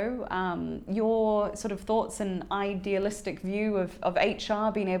you, your sort of thoughts and idealistic view of HR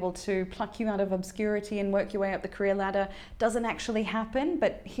being able to pluck you out of obscurity and work your way up the career ladder doesn't actually happen,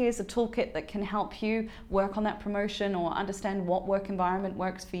 but here's a toolkit that can help you work on that promotion or understand what work environment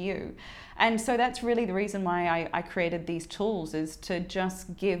works for you. And so that's really the reason why I created these tools, is to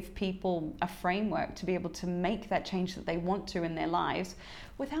just give people a framework to be able to make that change that they want to in their lives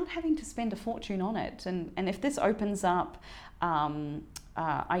without having to spend a fortune on it. And if this opens up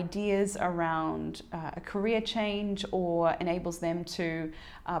ideas around a career change, or enables them to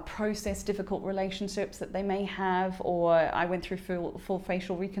process difficult relationships that they may have, or I went through full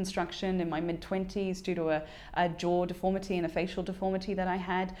facial reconstruction in my mid-20s due to a jaw deformity and a facial deformity that I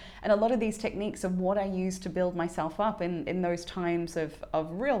had. And a lot of these techniques are what I used to build myself up in those times of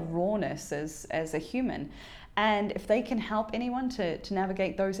real rawness as a human. And if they can help anyone to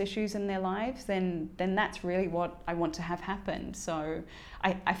navigate those issues in their lives, then that's really what I want to have happen. So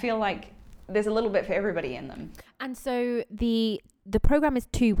I feel like there's a little bit for everybody in them. And so the program is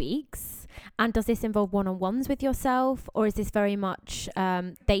 2 weeks. And does this involve one-on-ones with yourself, or is this very much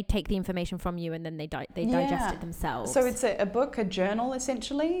they take the information from you and then they digest it themselves? So it's a book, a journal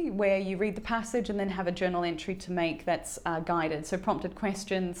essentially, where you read the passage and then have a journal entry to make that's guided. So prompted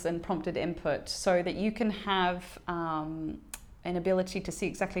questions and prompted input, so that you can have an ability to see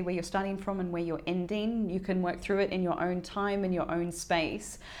exactly where you're starting from and where you're ending. You can work through it in your own time, in your own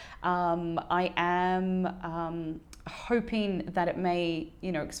space. I am hoping that it may,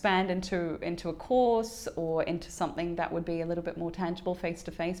 expand into a course or into something that would be a little bit more tangible face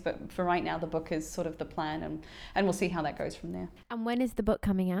to face. But for right now, the book is sort of the plan, and we'll see how that goes from there. And when is the book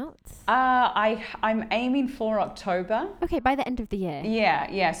coming out? I'm aiming for October. Okay, by the end of the year.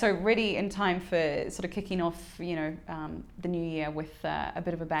 Yeah. So ready in time for sort of kicking off, the new year with a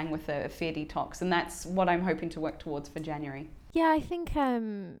bit of a bang with a Fear Detox, and that's what I'm hoping to work towards for January. Yeah, I think.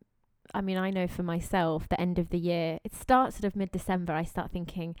 I know for myself, the end of the year, it starts sort of mid-December. I start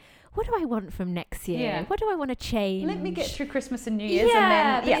thinking, what do I want from next year? Yeah. What do I want to change? Let me get through Christmas and New Year's.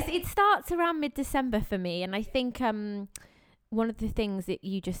 And then, it starts around mid-December for me. And I think one of the things that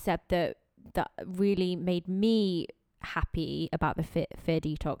you just said that really made me happy about the Fear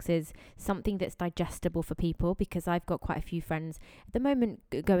Detox is something that's digestible for people, because I've got quite a few friends at the moment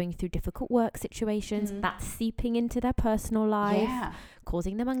going through difficult work situations that's seeping into their personal life,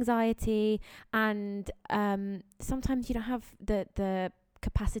 causing them anxiety, and sometimes you don't have the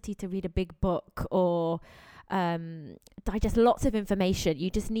capacity to read a big book or digest lots of information. You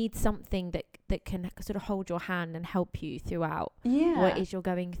just need something that can sort of hold your hand and help you throughout what it is you're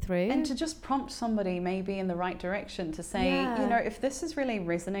going through. And to just prompt somebody maybe in the right direction to say, if this is really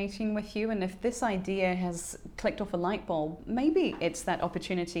resonating with you, and if this idea has clicked off a light bulb, maybe it's that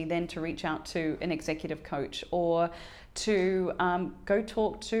opportunity then to reach out to an executive coach, or to go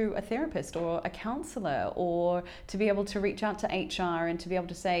talk to a therapist or a counselor, or to be able to reach out to HR and to be able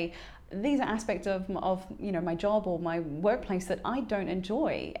to say, these are aspects of my job or my workplace that I don't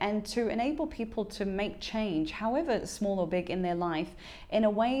enjoy, and to enable people to make change, however small or big, in their life in a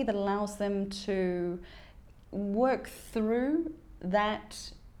way that allows them to work through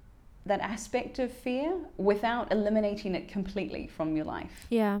that aspect of fear without eliminating it completely from your life.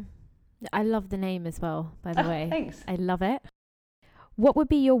 Yeah. I love the name as well, by the way. Thanks. I love it. What would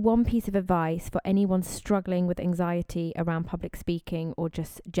be your one piece of advice for anyone struggling with anxiety around public speaking or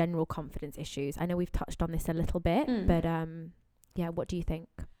just general confidence issues? I know we've touched on this a little bit, but what do you think?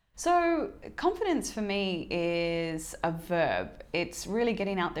 So confidence for me is a verb. It's really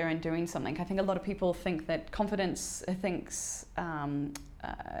getting out there and doing something. I think a lot of people think that confidence thinks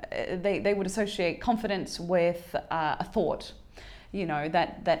they would associate confidence with a thought. You know,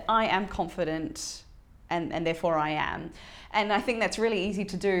 that I am confident and therefore I am. And I think that's really easy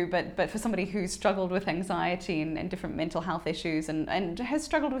to do, but for somebody who's struggled with anxiety and different mental health issues and has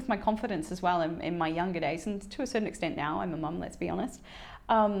struggled with my confidence as well in my younger days, and to a certain extent now, I'm a mum, let's be honest,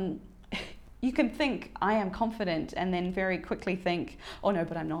 you can think I am confident and then very quickly think, oh no,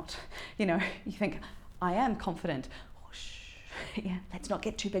 but I'm not. You know, you think I am confident. Yeah, let's not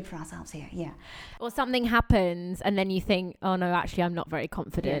get too big for ourselves here. Yeah. Or something happens and then you think, oh no, actually I'm not very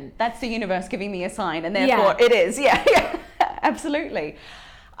confident. Yeah, that's the universe giving me a sign, and therefore it is. Yeah, absolutely.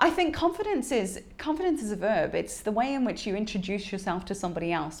 I think confidence is a verb. It's the way in which you introduce yourself to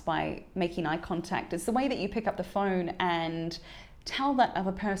somebody else by making eye contact. It's the way that you pick up the phone and tell that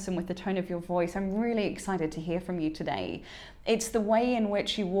other person with the tone of your voice, I'm really excited to hear from you today. It's the way in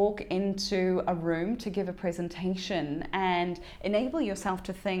which you walk into a room to give a presentation and enable yourself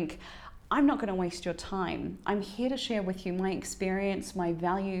to think, I'm not going to waste your time. I'm here to share with you my experience, my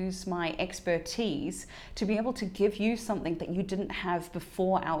values, my expertise, to be able to give you something that you didn't have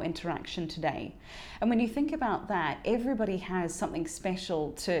before our interaction today. And when you think about that, everybody has something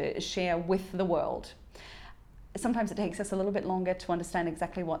special to share with the world. Sometimes it takes us a little bit longer to understand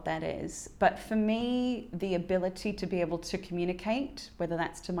exactly what that is. But for me, the ability to be able to communicate, whether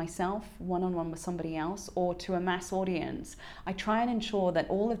that's to myself, one-on-one with somebody else, or to a mass audience, I try and ensure that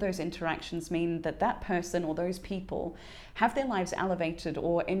all of those interactions mean that that person or those people have their lives elevated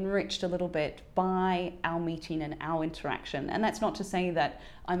or enriched a little bit by our meeting and our interaction. And that's not to say that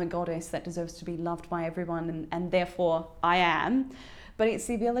I'm a goddess that deserves to be loved by everyone and therefore I am. But it's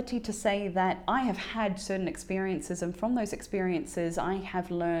the ability to say that I have had certain experiences, and from those experiences I have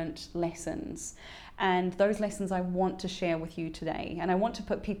learned lessons. And those lessons I want to share with you today. And I want to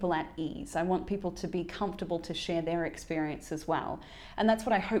put people at ease. I want people to be comfortable to share their experience as well. And that's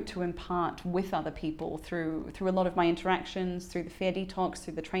what I hope to impart with other people through a lot of my interactions, through the Fair Detox,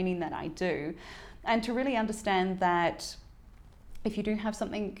 through the training that I do. And to really understand that if you do have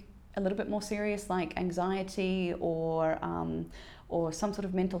something a little bit more serious like anxiety or some sort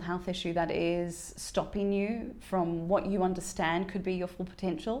of mental health issue that is stopping you from what you understand could be your full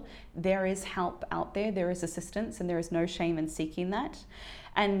potential, there is help out there, there is assistance, and there is no shame in seeking that.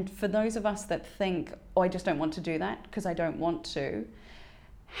 And for those of us that think, oh, I just don't want to do that because I don't want to,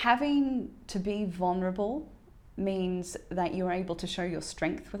 having to be vulnerable means that you're able to show your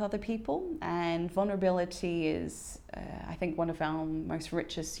strength with other people, and vulnerability is I think one of our most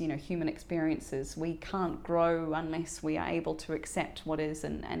richest human experiences. We can't grow unless we are able to accept what is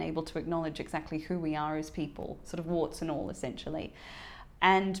and able to acknowledge exactly who we are as people, sort of warts and all essentially.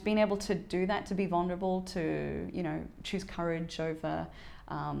 And being able to do that, to be vulnerable, to choose courage over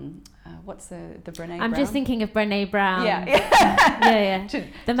what's the Brené Brown? I'm just thinking of Brené Brown. Yeah.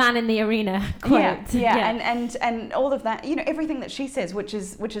 The man in the arena quote. Yeah. And all of that, everything that she says, which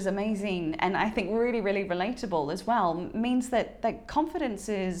is amazing, and I think really, really relatable as well, means that confidence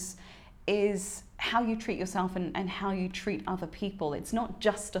is how you treat yourself and how you treat other people. It's not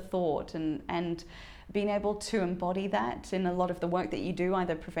just a thought, and being able to embody that in a lot of the work that you do,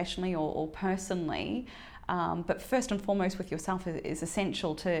 either professionally or personally, but first and foremost with yourself is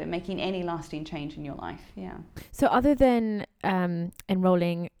essential to making any lasting change in your life. Yeah. So other than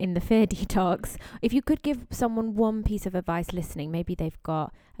enrolling in the Fair Detox, if you could give someone one piece of advice listening, maybe they've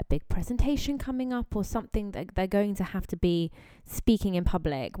got a big presentation coming up or something that they're going to have to be speaking in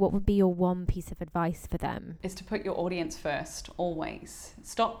public, what would be your one piece of advice for them? Is to put your audience first, always.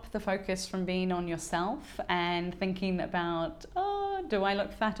 Stop the focus from being on yourself and thinking about, oh, do I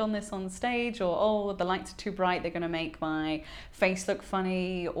look fat on this on stage? Or, oh, the lights are too bright, they're going to make my face look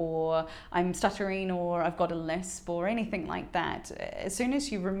funny, or I'm stuttering, or I've got a lisp, or anything like that. As soon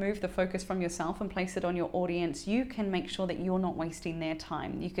as you remove the focus from yourself and place it on your audience, you can make sure that you're not wasting their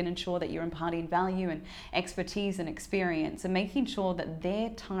time. You can ensure that you're imparting value and expertise and experience and making sure that their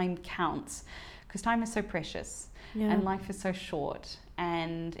time counts, because time is so precious and life is so short,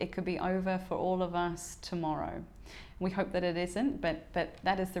 and it could be over for all of us tomorrow. We hope that it isn't, but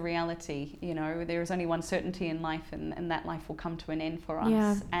that is the reality. There is only one certainty in life, and that life will come to an end for us.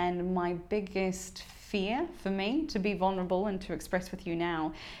 Yeah. And my biggest fear for me to be vulnerable and to express with you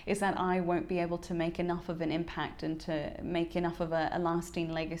now is that I won't be able to make enough of an impact and to make enough of a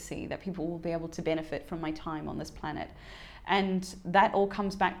lasting legacy that people will be able to benefit from my time on this planet. And that all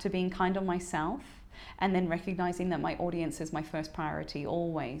comes back to being kind on myself, and then recognizing that my audience is my first priority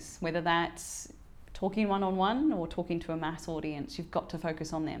always, whether that's talking one-on-one or talking to a mass audience. You've got to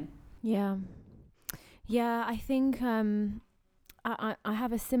focus on them. Yeah. Yeah, I think I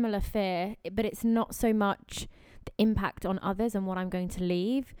have a similar fear, but it's not so much the impact on others and what I'm going to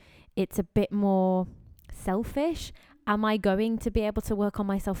leave. It's a bit more selfish. Am I going to be able to work on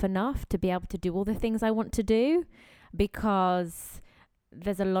myself enough to be able to do all the things I want to do? Because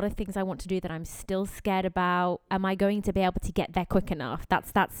there's a lot of things I want to do that I'm still scared about. Am I going to be able to get there quick enough?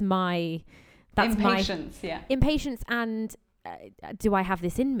 That's my Impatience, yeah. Impatience, and do I have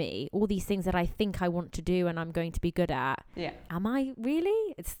this in me? All these things that I think I want to do and I'm going to be good at. Yeah. Am I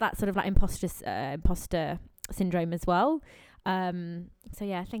really? It's that sort of like imposter syndrome as well. So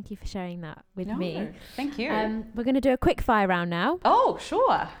yeah, thank you for sharing that with me. Thank you. We're going to do a quick fire round now. Oh,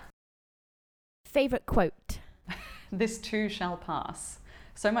 sure. Favorite quote? This too shall pass.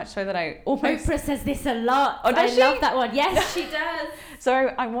 So much so that I almost... Oprah says this a lot. Oh, does I she? love that one. Yes, she does. So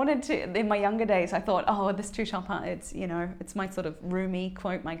I wanted to, in my younger days, I thought, oh, this too shall pass. It's, it's my sort of Rumi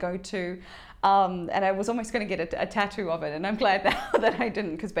quote, my go-to. And I was almost going to get a tattoo of it. And I'm glad now that I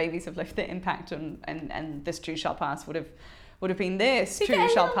didn't, because babies have left their impact, and this too shall pass would have been this too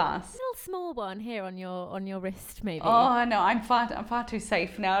shall pass. A little small one here on your wrist, maybe. Oh no, I'm far too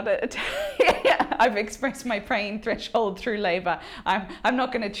safe now that I've expressed my pain threshold through labour. I'm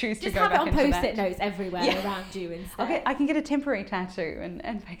not going to choose to go back into that. Just have it on Post-it notes everywhere around you instead. Okay, I can get a temporary tattoo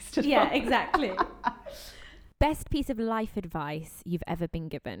and paste it on. Yeah, exactly. Best piece of life advice you've ever been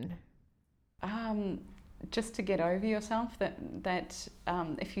given? Just to get over yourself, that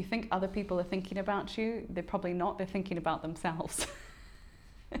if you think other people are thinking about you, they're probably not. They're thinking about themselves.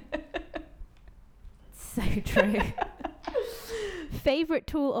 So true. Favorite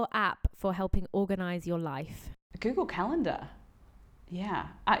tool or app for helping organize your life? Google Calendar. Yeah,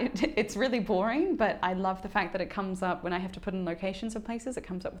 it's really boring, but I love the fact that it comes up when I have to put in locations of places. It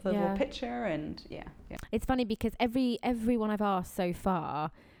comes up with a little picture, and yeah. It's funny because everyone I've asked so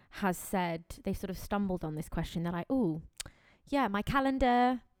far has said they sort of stumbled on this question. They're like, oh, yeah, my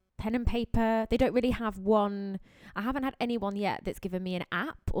calendar, pen and paper. They don't really have one. I haven't had anyone yet that's given me an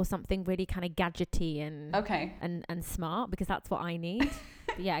app or something really kind of gadgety and smart, because that's what I need.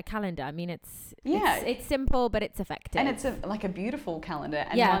 But yeah, a calendar. I mean, it's simple, but it's effective. And it's like a beautiful calendar,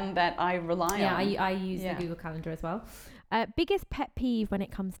 and one that I rely on. Yeah, I use the Google Calendar as well. Biggest pet peeve when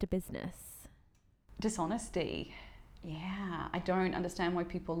it comes to business? Dishonesty. Yeah, I don't understand why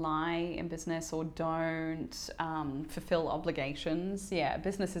people lie in business or don't fulfill obligations. Yeah,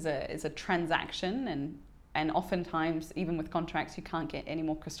 business is a transaction, and oftentimes, even with contracts, you can't get any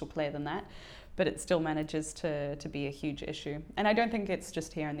more crystal clear than that. But it still manages to be a huge issue. And I don't think it's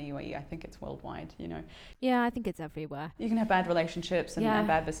just here in the UAE. I think it's worldwide, Yeah, I think it's everywhere. You can have bad relationships and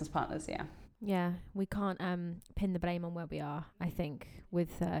bad business partners, yeah. Yeah, we can't pin the blame on where we are, I think.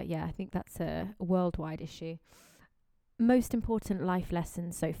 I think that's a worldwide issue. Most important life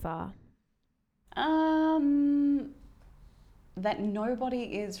lessons so far? That nobody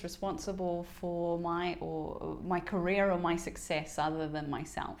is responsible for my career or my success other than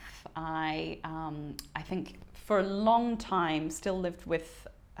myself. I think for a long time still lived with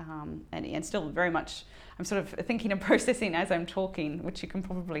and still very much, I'm sort of thinking and processing as I'm talking, which you can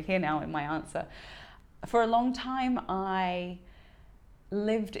probably hear now in my answer. For a long time I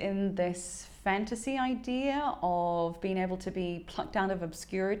lived in this fantasy idea of being able to be plucked out of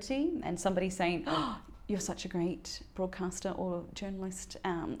obscurity and somebody saying, oh, you're such a great broadcaster or journalist,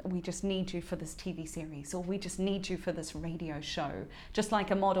 we just need you for this TV series, or we just need you for this radio show. Just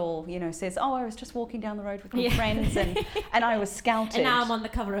like a model, says, oh, I was just walking down the road with my friends and I was scouted. And now I'm on the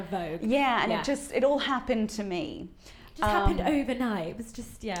cover of Vogue. Yeah, and it all happened to me. Just happened overnight. It was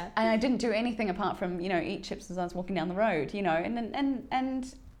just, And I didn't do anything apart from, eat chips as I was walking down the road,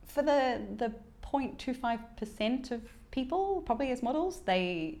 and for the 0.25% of people, probably as models,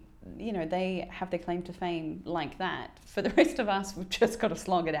 they have their claim to fame like that. For the rest of us, we've just got to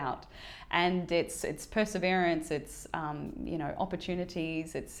slog it out. And it's perseverance, it's,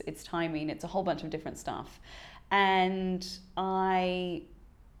 opportunities, it's timing, it's a whole bunch of different stuff. And I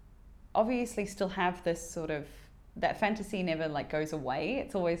obviously still have this sort of, that fantasy never goes away.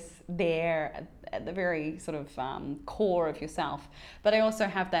 It's always there at the very sort of core of yourself. But I also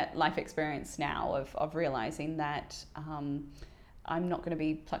have that life experience now of realizing that I'm not going to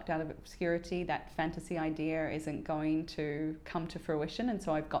be plucked out of obscurity. That fantasy idea isn't going to come to fruition. And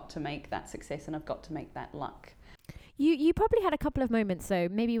so I've got to make that success, and I've got to make that luck. You probably had a couple of moments, so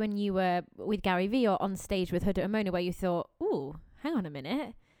maybe when you were with Gary Vee or on stage with Huda Omono, where you thought, ooh, hang on a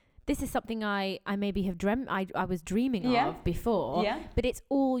minute. this is something I maybe have dreamt, I was dreaming of before, but it's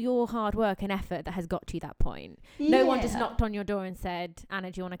all your hard work and effort that has got to that point. No one just knocked on your door and said,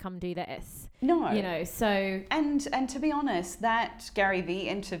 Anna, do you want to come do this? No. You know, so... And to be honest, that Gary Vee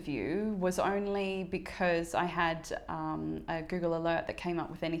interview was only because I had a Google alert that came up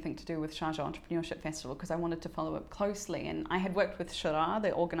with anything to do with Sharjah Entrepreneurship Festival, because I wanted to follow it closely. And I had worked with Shura,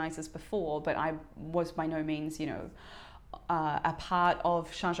 the organisers, before, but I was by no means, you know, a part of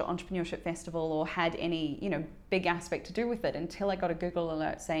Sharjah Entrepreneurship Festival or had any, you know, big aspect to do with it until I got a Google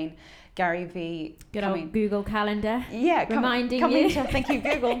alert saying Gary Vee good old Google Calendar reminding coming you to, thank you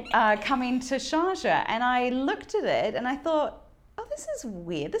Google, coming to Sharjah. And I looked at it and I thought, oh, this is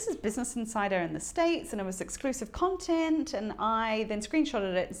weird. This is Business Insider in the States, and it was exclusive content. And I then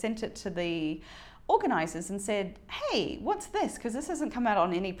screenshotted it and sent it to the organisers and said, hey, what's this? Because this hasn't come out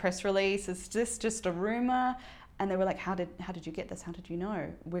on any press release. Is this just a rumour? And they were like, how did you get this? How did you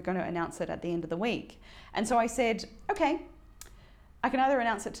know? We're going to announce it at the end of the week. And so I said, okay, I can either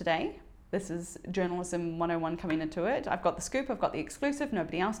announce it today. This is journalism 101 coming into it. I've got the scoop, I've got the exclusive,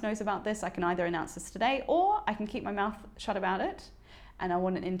 nobody else knows about this. I can either announce this today, or I can keep my mouth shut about it, and I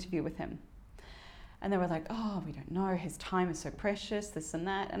want an interview with him. And they were like, oh, we don't know, his time is so precious, this and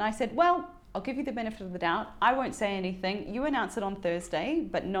that. And I said, well, I'll give you the benefit of the doubt. I won't say anything. You announce it on Thursday,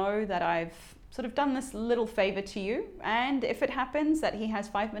 but know that I've sort of done this little favor to you. And if it happens that he has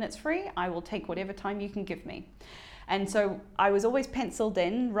 5 minutes free, I will take whatever time you can give me. And so I was always penciled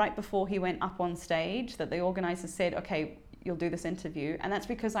in right before he went up on stage that the organizers said, okay, you'll do this interview. And that's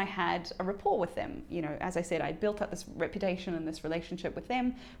because I had a rapport with them. You know, as I said, I built up this reputation and this relationship with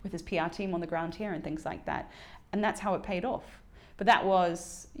them, with his PR team on the ground here and things like that. And that's how it paid off. But that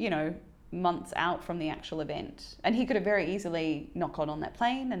was, you know, months out from the actual event, and he could have very easily not gone on that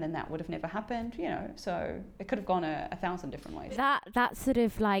plane, and then that would have never happened, you know. So it could have gone a 1,000 different ways. That sort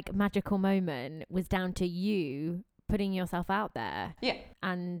of like magical moment was down to you putting yourself out there,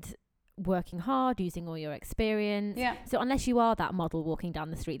 and working hard, using all your experience. So unless you are that model walking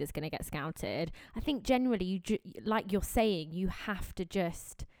down the street that's going to get scouted, I think generally like you're saying, you have to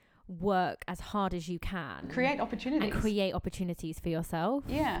just work as hard as you can, create opportunities for yourself.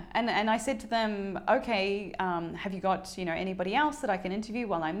 And I said to them, okay, have you got, you know, anybody else that I can interview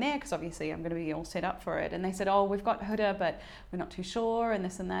while I'm there, because obviously I'm going to be all set up for it. And they said, oh, we've got Huda, but we're not too sure, and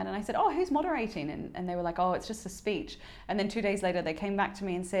this and that. And I said, oh, who's moderating? And they were like, oh, it's just a speech. And then 2 days later they came back to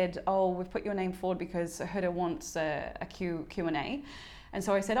me and said, oh, we've put your name forward because Huda wants a Q&A. And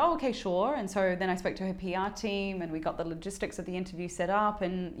so I said, oh, okay, sure. And so then I spoke to her PR team, and we got the logistics of the interview set up,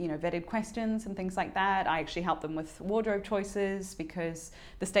 and, you know, vetted questions and things like that. I actually helped them with wardrobe choices because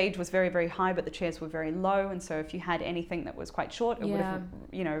the stage was very, very high, but the chairs were very low. And so if you had anything that was quite short, it would have,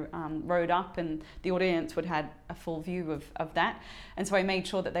 you know, rode up, and the audience would have had a full view of that. And so I made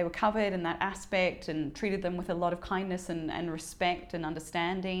sure that they were covered in that aspect and treated them with a lot of kindness and respect and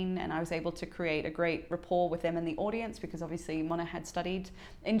understanding. And I was able to create a great rapport with them and the audience, because obviously Mona had studied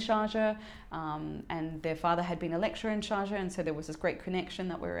in Sharjah, and their father had been a lecturer in Sharjah, and so there was this great connection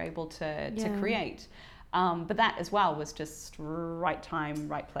that we were able to create. But that as well was just right time,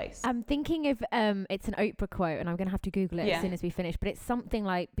 right place. I'm thinking of it's an Oprah quote, and I'm going to have to Google it as soon as we finish, but it's something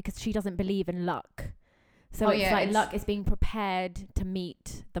like, because she doesn't believe in luck. So it's luck is being prepared to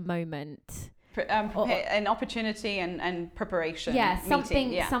meet the moment. An opportunity and preparation.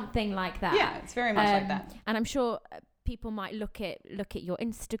 Something like that. Yeah, it's very much like that. And I'm sure people might look at your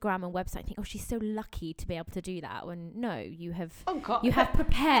Instagram and website and think, oh, she's so lucky to be able to do that. When no, you have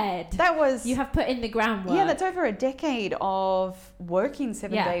prepared. You have put in the groundwork. Yeah, that's over a decade of working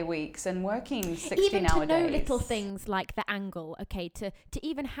 7-day weeks and working 16-hour days. Even to know little things like the angle. Okay, to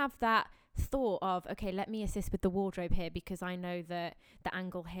even have that thought of, okay, let me assist with the wardrobe here, because I know that the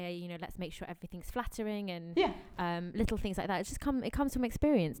angle here, you know, let's make sure everything's flattering, and little things like that. It comes from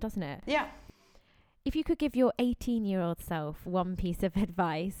experience, doesn't it? Yeah. If you could give your 18-year-old self one piece of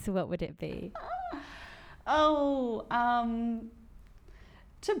advice, what would it be? To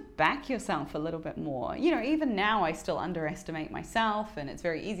back yourself a little bit more. You know, even now I still underestimate myself, and it's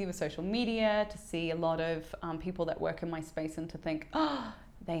very easy with social media to see a lot of people that work in my space and to think, oh,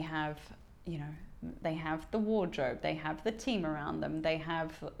 they have the wardrobe, they have the team around them, they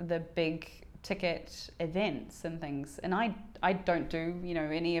have the big ticket events and things, and I don't do, you know,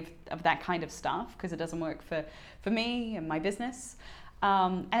 any of that kind of stuff, because it doesn't work for me and my business,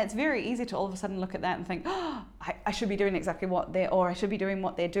 and it's very easy to all of a sudden look at that and think, oh, I should be doing exactly I should be doing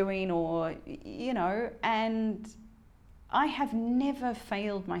what they're doing, or, you know. And I have never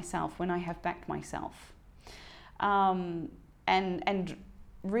failed myself when I have backed myself, and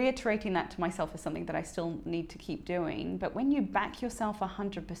reiterating that to myself is something that I still need to keep doing. But when you back yourself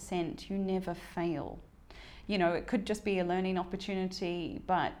 100%, you never fail. You know, it could just be a learning opportunity,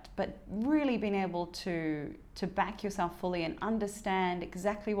 but really being able to back yourself fully and understand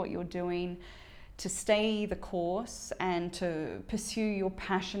exactly what you're doing, to stay the course and to pursue your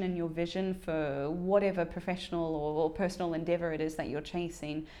passion and your vision for whatever professional or personal endeavor it is that you're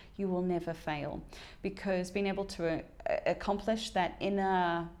chasing, you will never fail. Because being able to accomplish that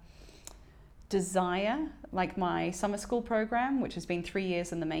inner desire, like my summer school program, which has been 3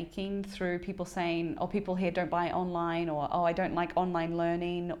 years in the making, through people saying, oh, people here don't buy online, or oh, I don't like online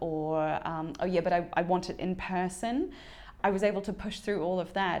learning, or oh yeah, but I want it in person. I was able to push through all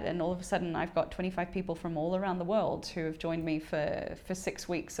of that, and all of a sudden I've got 25 people from all around the world who have joined me for 6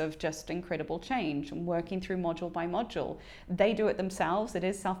 weeks of just incredible change and working through module by module. They do it themselves, it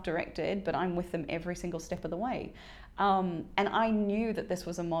is self-directed, but I'm with them every single step of the way. And I knew that this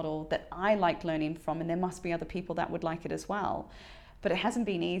was a model that I liked learning from, and there must be other people that would like it as well. But it hasn't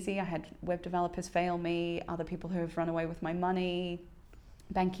been easy. I had web developers fail me, other people who have run away with my money,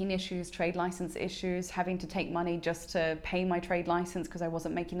 banking issues, trade license issues, having to take money just to pay my trade license because I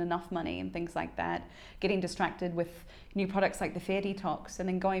wasn't making enough money and things like that, getting distracted with new products like the Fair Detox, and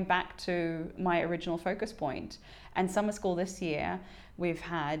then going back to my original focus point. And summer school this year, we've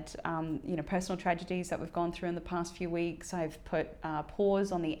had personal tragedies that we've gone through in the past few weeks. I've put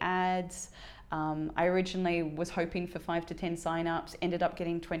pause on the ads. I originally was hoping for 5 to 10 signups, ended up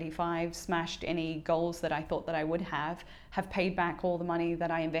getting 25, smashed any goals that I thought that I would have paid back all the money that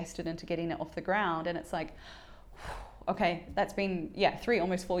I invested into getting it off the ground. And it's like, okay, that's been, 3,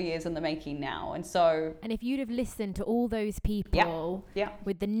 almost 4 years in the making now. And so... And if you'd have listened to all those people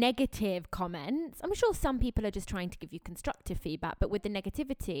with the negative comments, I'm sure some people are just trying to give you constructive feedback, but with the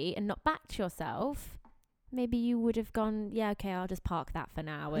negativity and not backed yourself... Maybe you would have gone, okay, I'll just park that for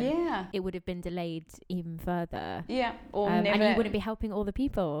now. And it would have been delayed even further. Yeah. Or and you wouldn't be helping all the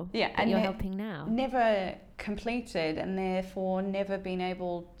people that you're helping now. Never completed, and therefore never been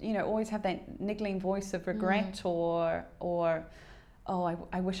able, always have that niggling voice of regret or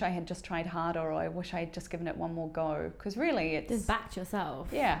I wish I had just tried harder, or I wish I had just given it one more go. Because really it's... Just backed yourself.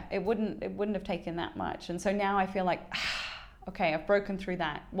 Yeah, it wouldn't have taken that much. And so now I feel like, okay, I've broken through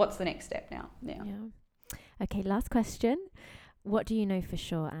that. What's the next step now? Yeah. Okay, last question. What do you know for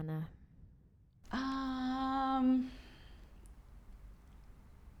sure, Anna?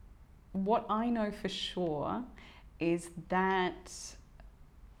 What I know for sure is that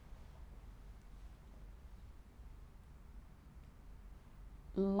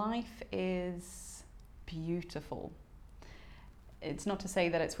life is beautiful. It's not to say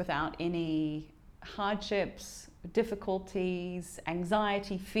that it's without any hardships, difficulties,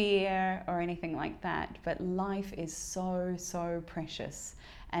 anxiety, fear, or anything like that, but life is so precious.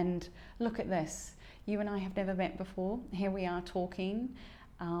 And look at this, you and I have never met before. Here we are talking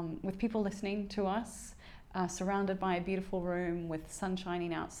with people listening to us, surrounded by a beautiful room with sun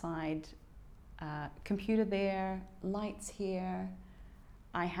shining outside, computer there, lights here.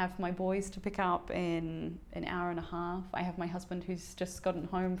 I have my boys to pick up in an hour and a half. I have my husband who's just gotten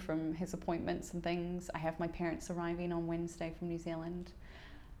home from his appointments and things. I have my parents arriving on Wednesday from New Zealand.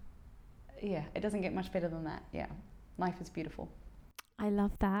 Yeah, it doesn't get much better than that. Yeah, life is beautiful. I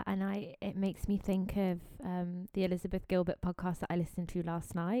love that, and it makes me think of the Elizabeth Gilbert podcast that I listened to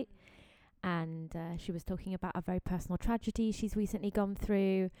last night, and she was talking about a very personal tragedy she's recently gone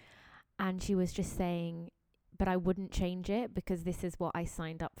through, and she was just saying, but I wouldn't change it because this is what I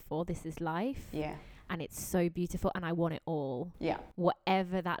signed up for. This is life. Yeah. And it's so beautiful, and I want it all. Yeah.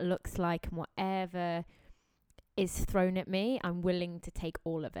 Whatever that looks like and whatever is thrown at me, I'm willing to take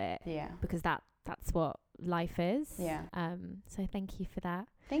all of it. Yeah. Because that's what life is. Yeah. So thank you for that.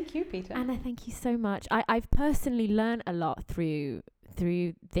 Thank you, Peter. Anna, thank you so much. I've personally learned a lot through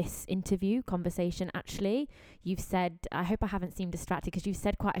this conversation, actually. You've said, I hope I haven't seemed distracted, because you've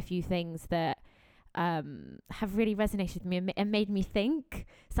said quite a few things that have really resonated with me and made me think.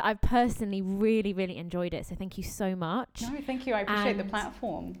 So I've personally really, really enjoyed it. So thank you so much. No, thank you. I appreciate the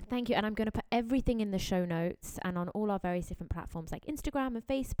platform. Thank you. And I'm going to put everything in the show notes and on all our various different platforms like Instagram and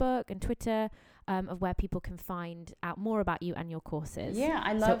Facebook and Twitter, of where people can find out more about you and your courses.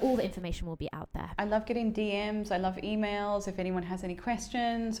 Yeah, so all the information will be out there. I love getting DMs. I love emails. If anyone has any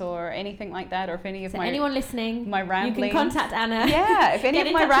questions or anything like that, or if any of anyone listening, my ramblings, you can contact Anna. Yeah, if any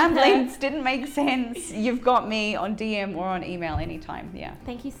of my ramblings didn't make sense, you've got me on DM or on email anytime. Yeah.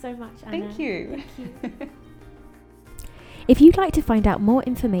 Thank you so much, Anna. Thank you. Thank you. If you'd like to find out more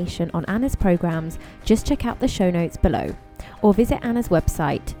information on Anna's programs, just check out the show notes below, or visit Anna's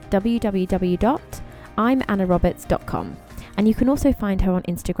website, www.I'mAnnaRoberts.com. And you can also find her on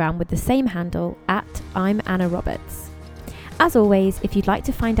Instagram with the same handle at I'm Anna Roberts. As always, if you'd like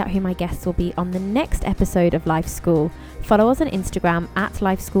to find out who my guests will be on the next episode of Life School, follow us on Instagram at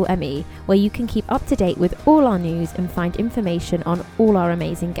LifeSchoolME, where you can keep up to date with all our news and find information on all our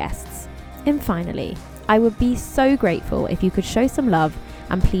amazing guests. And finally, I would be so grateful if you could show some love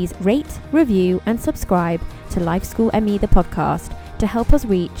and please rate, review and subscribe to Life School ME the podcast to help us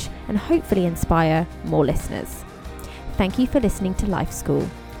reach and hopefully inspire more listeners. Thank you for listening to Life School,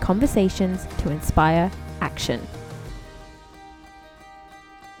 conversations to inspire action.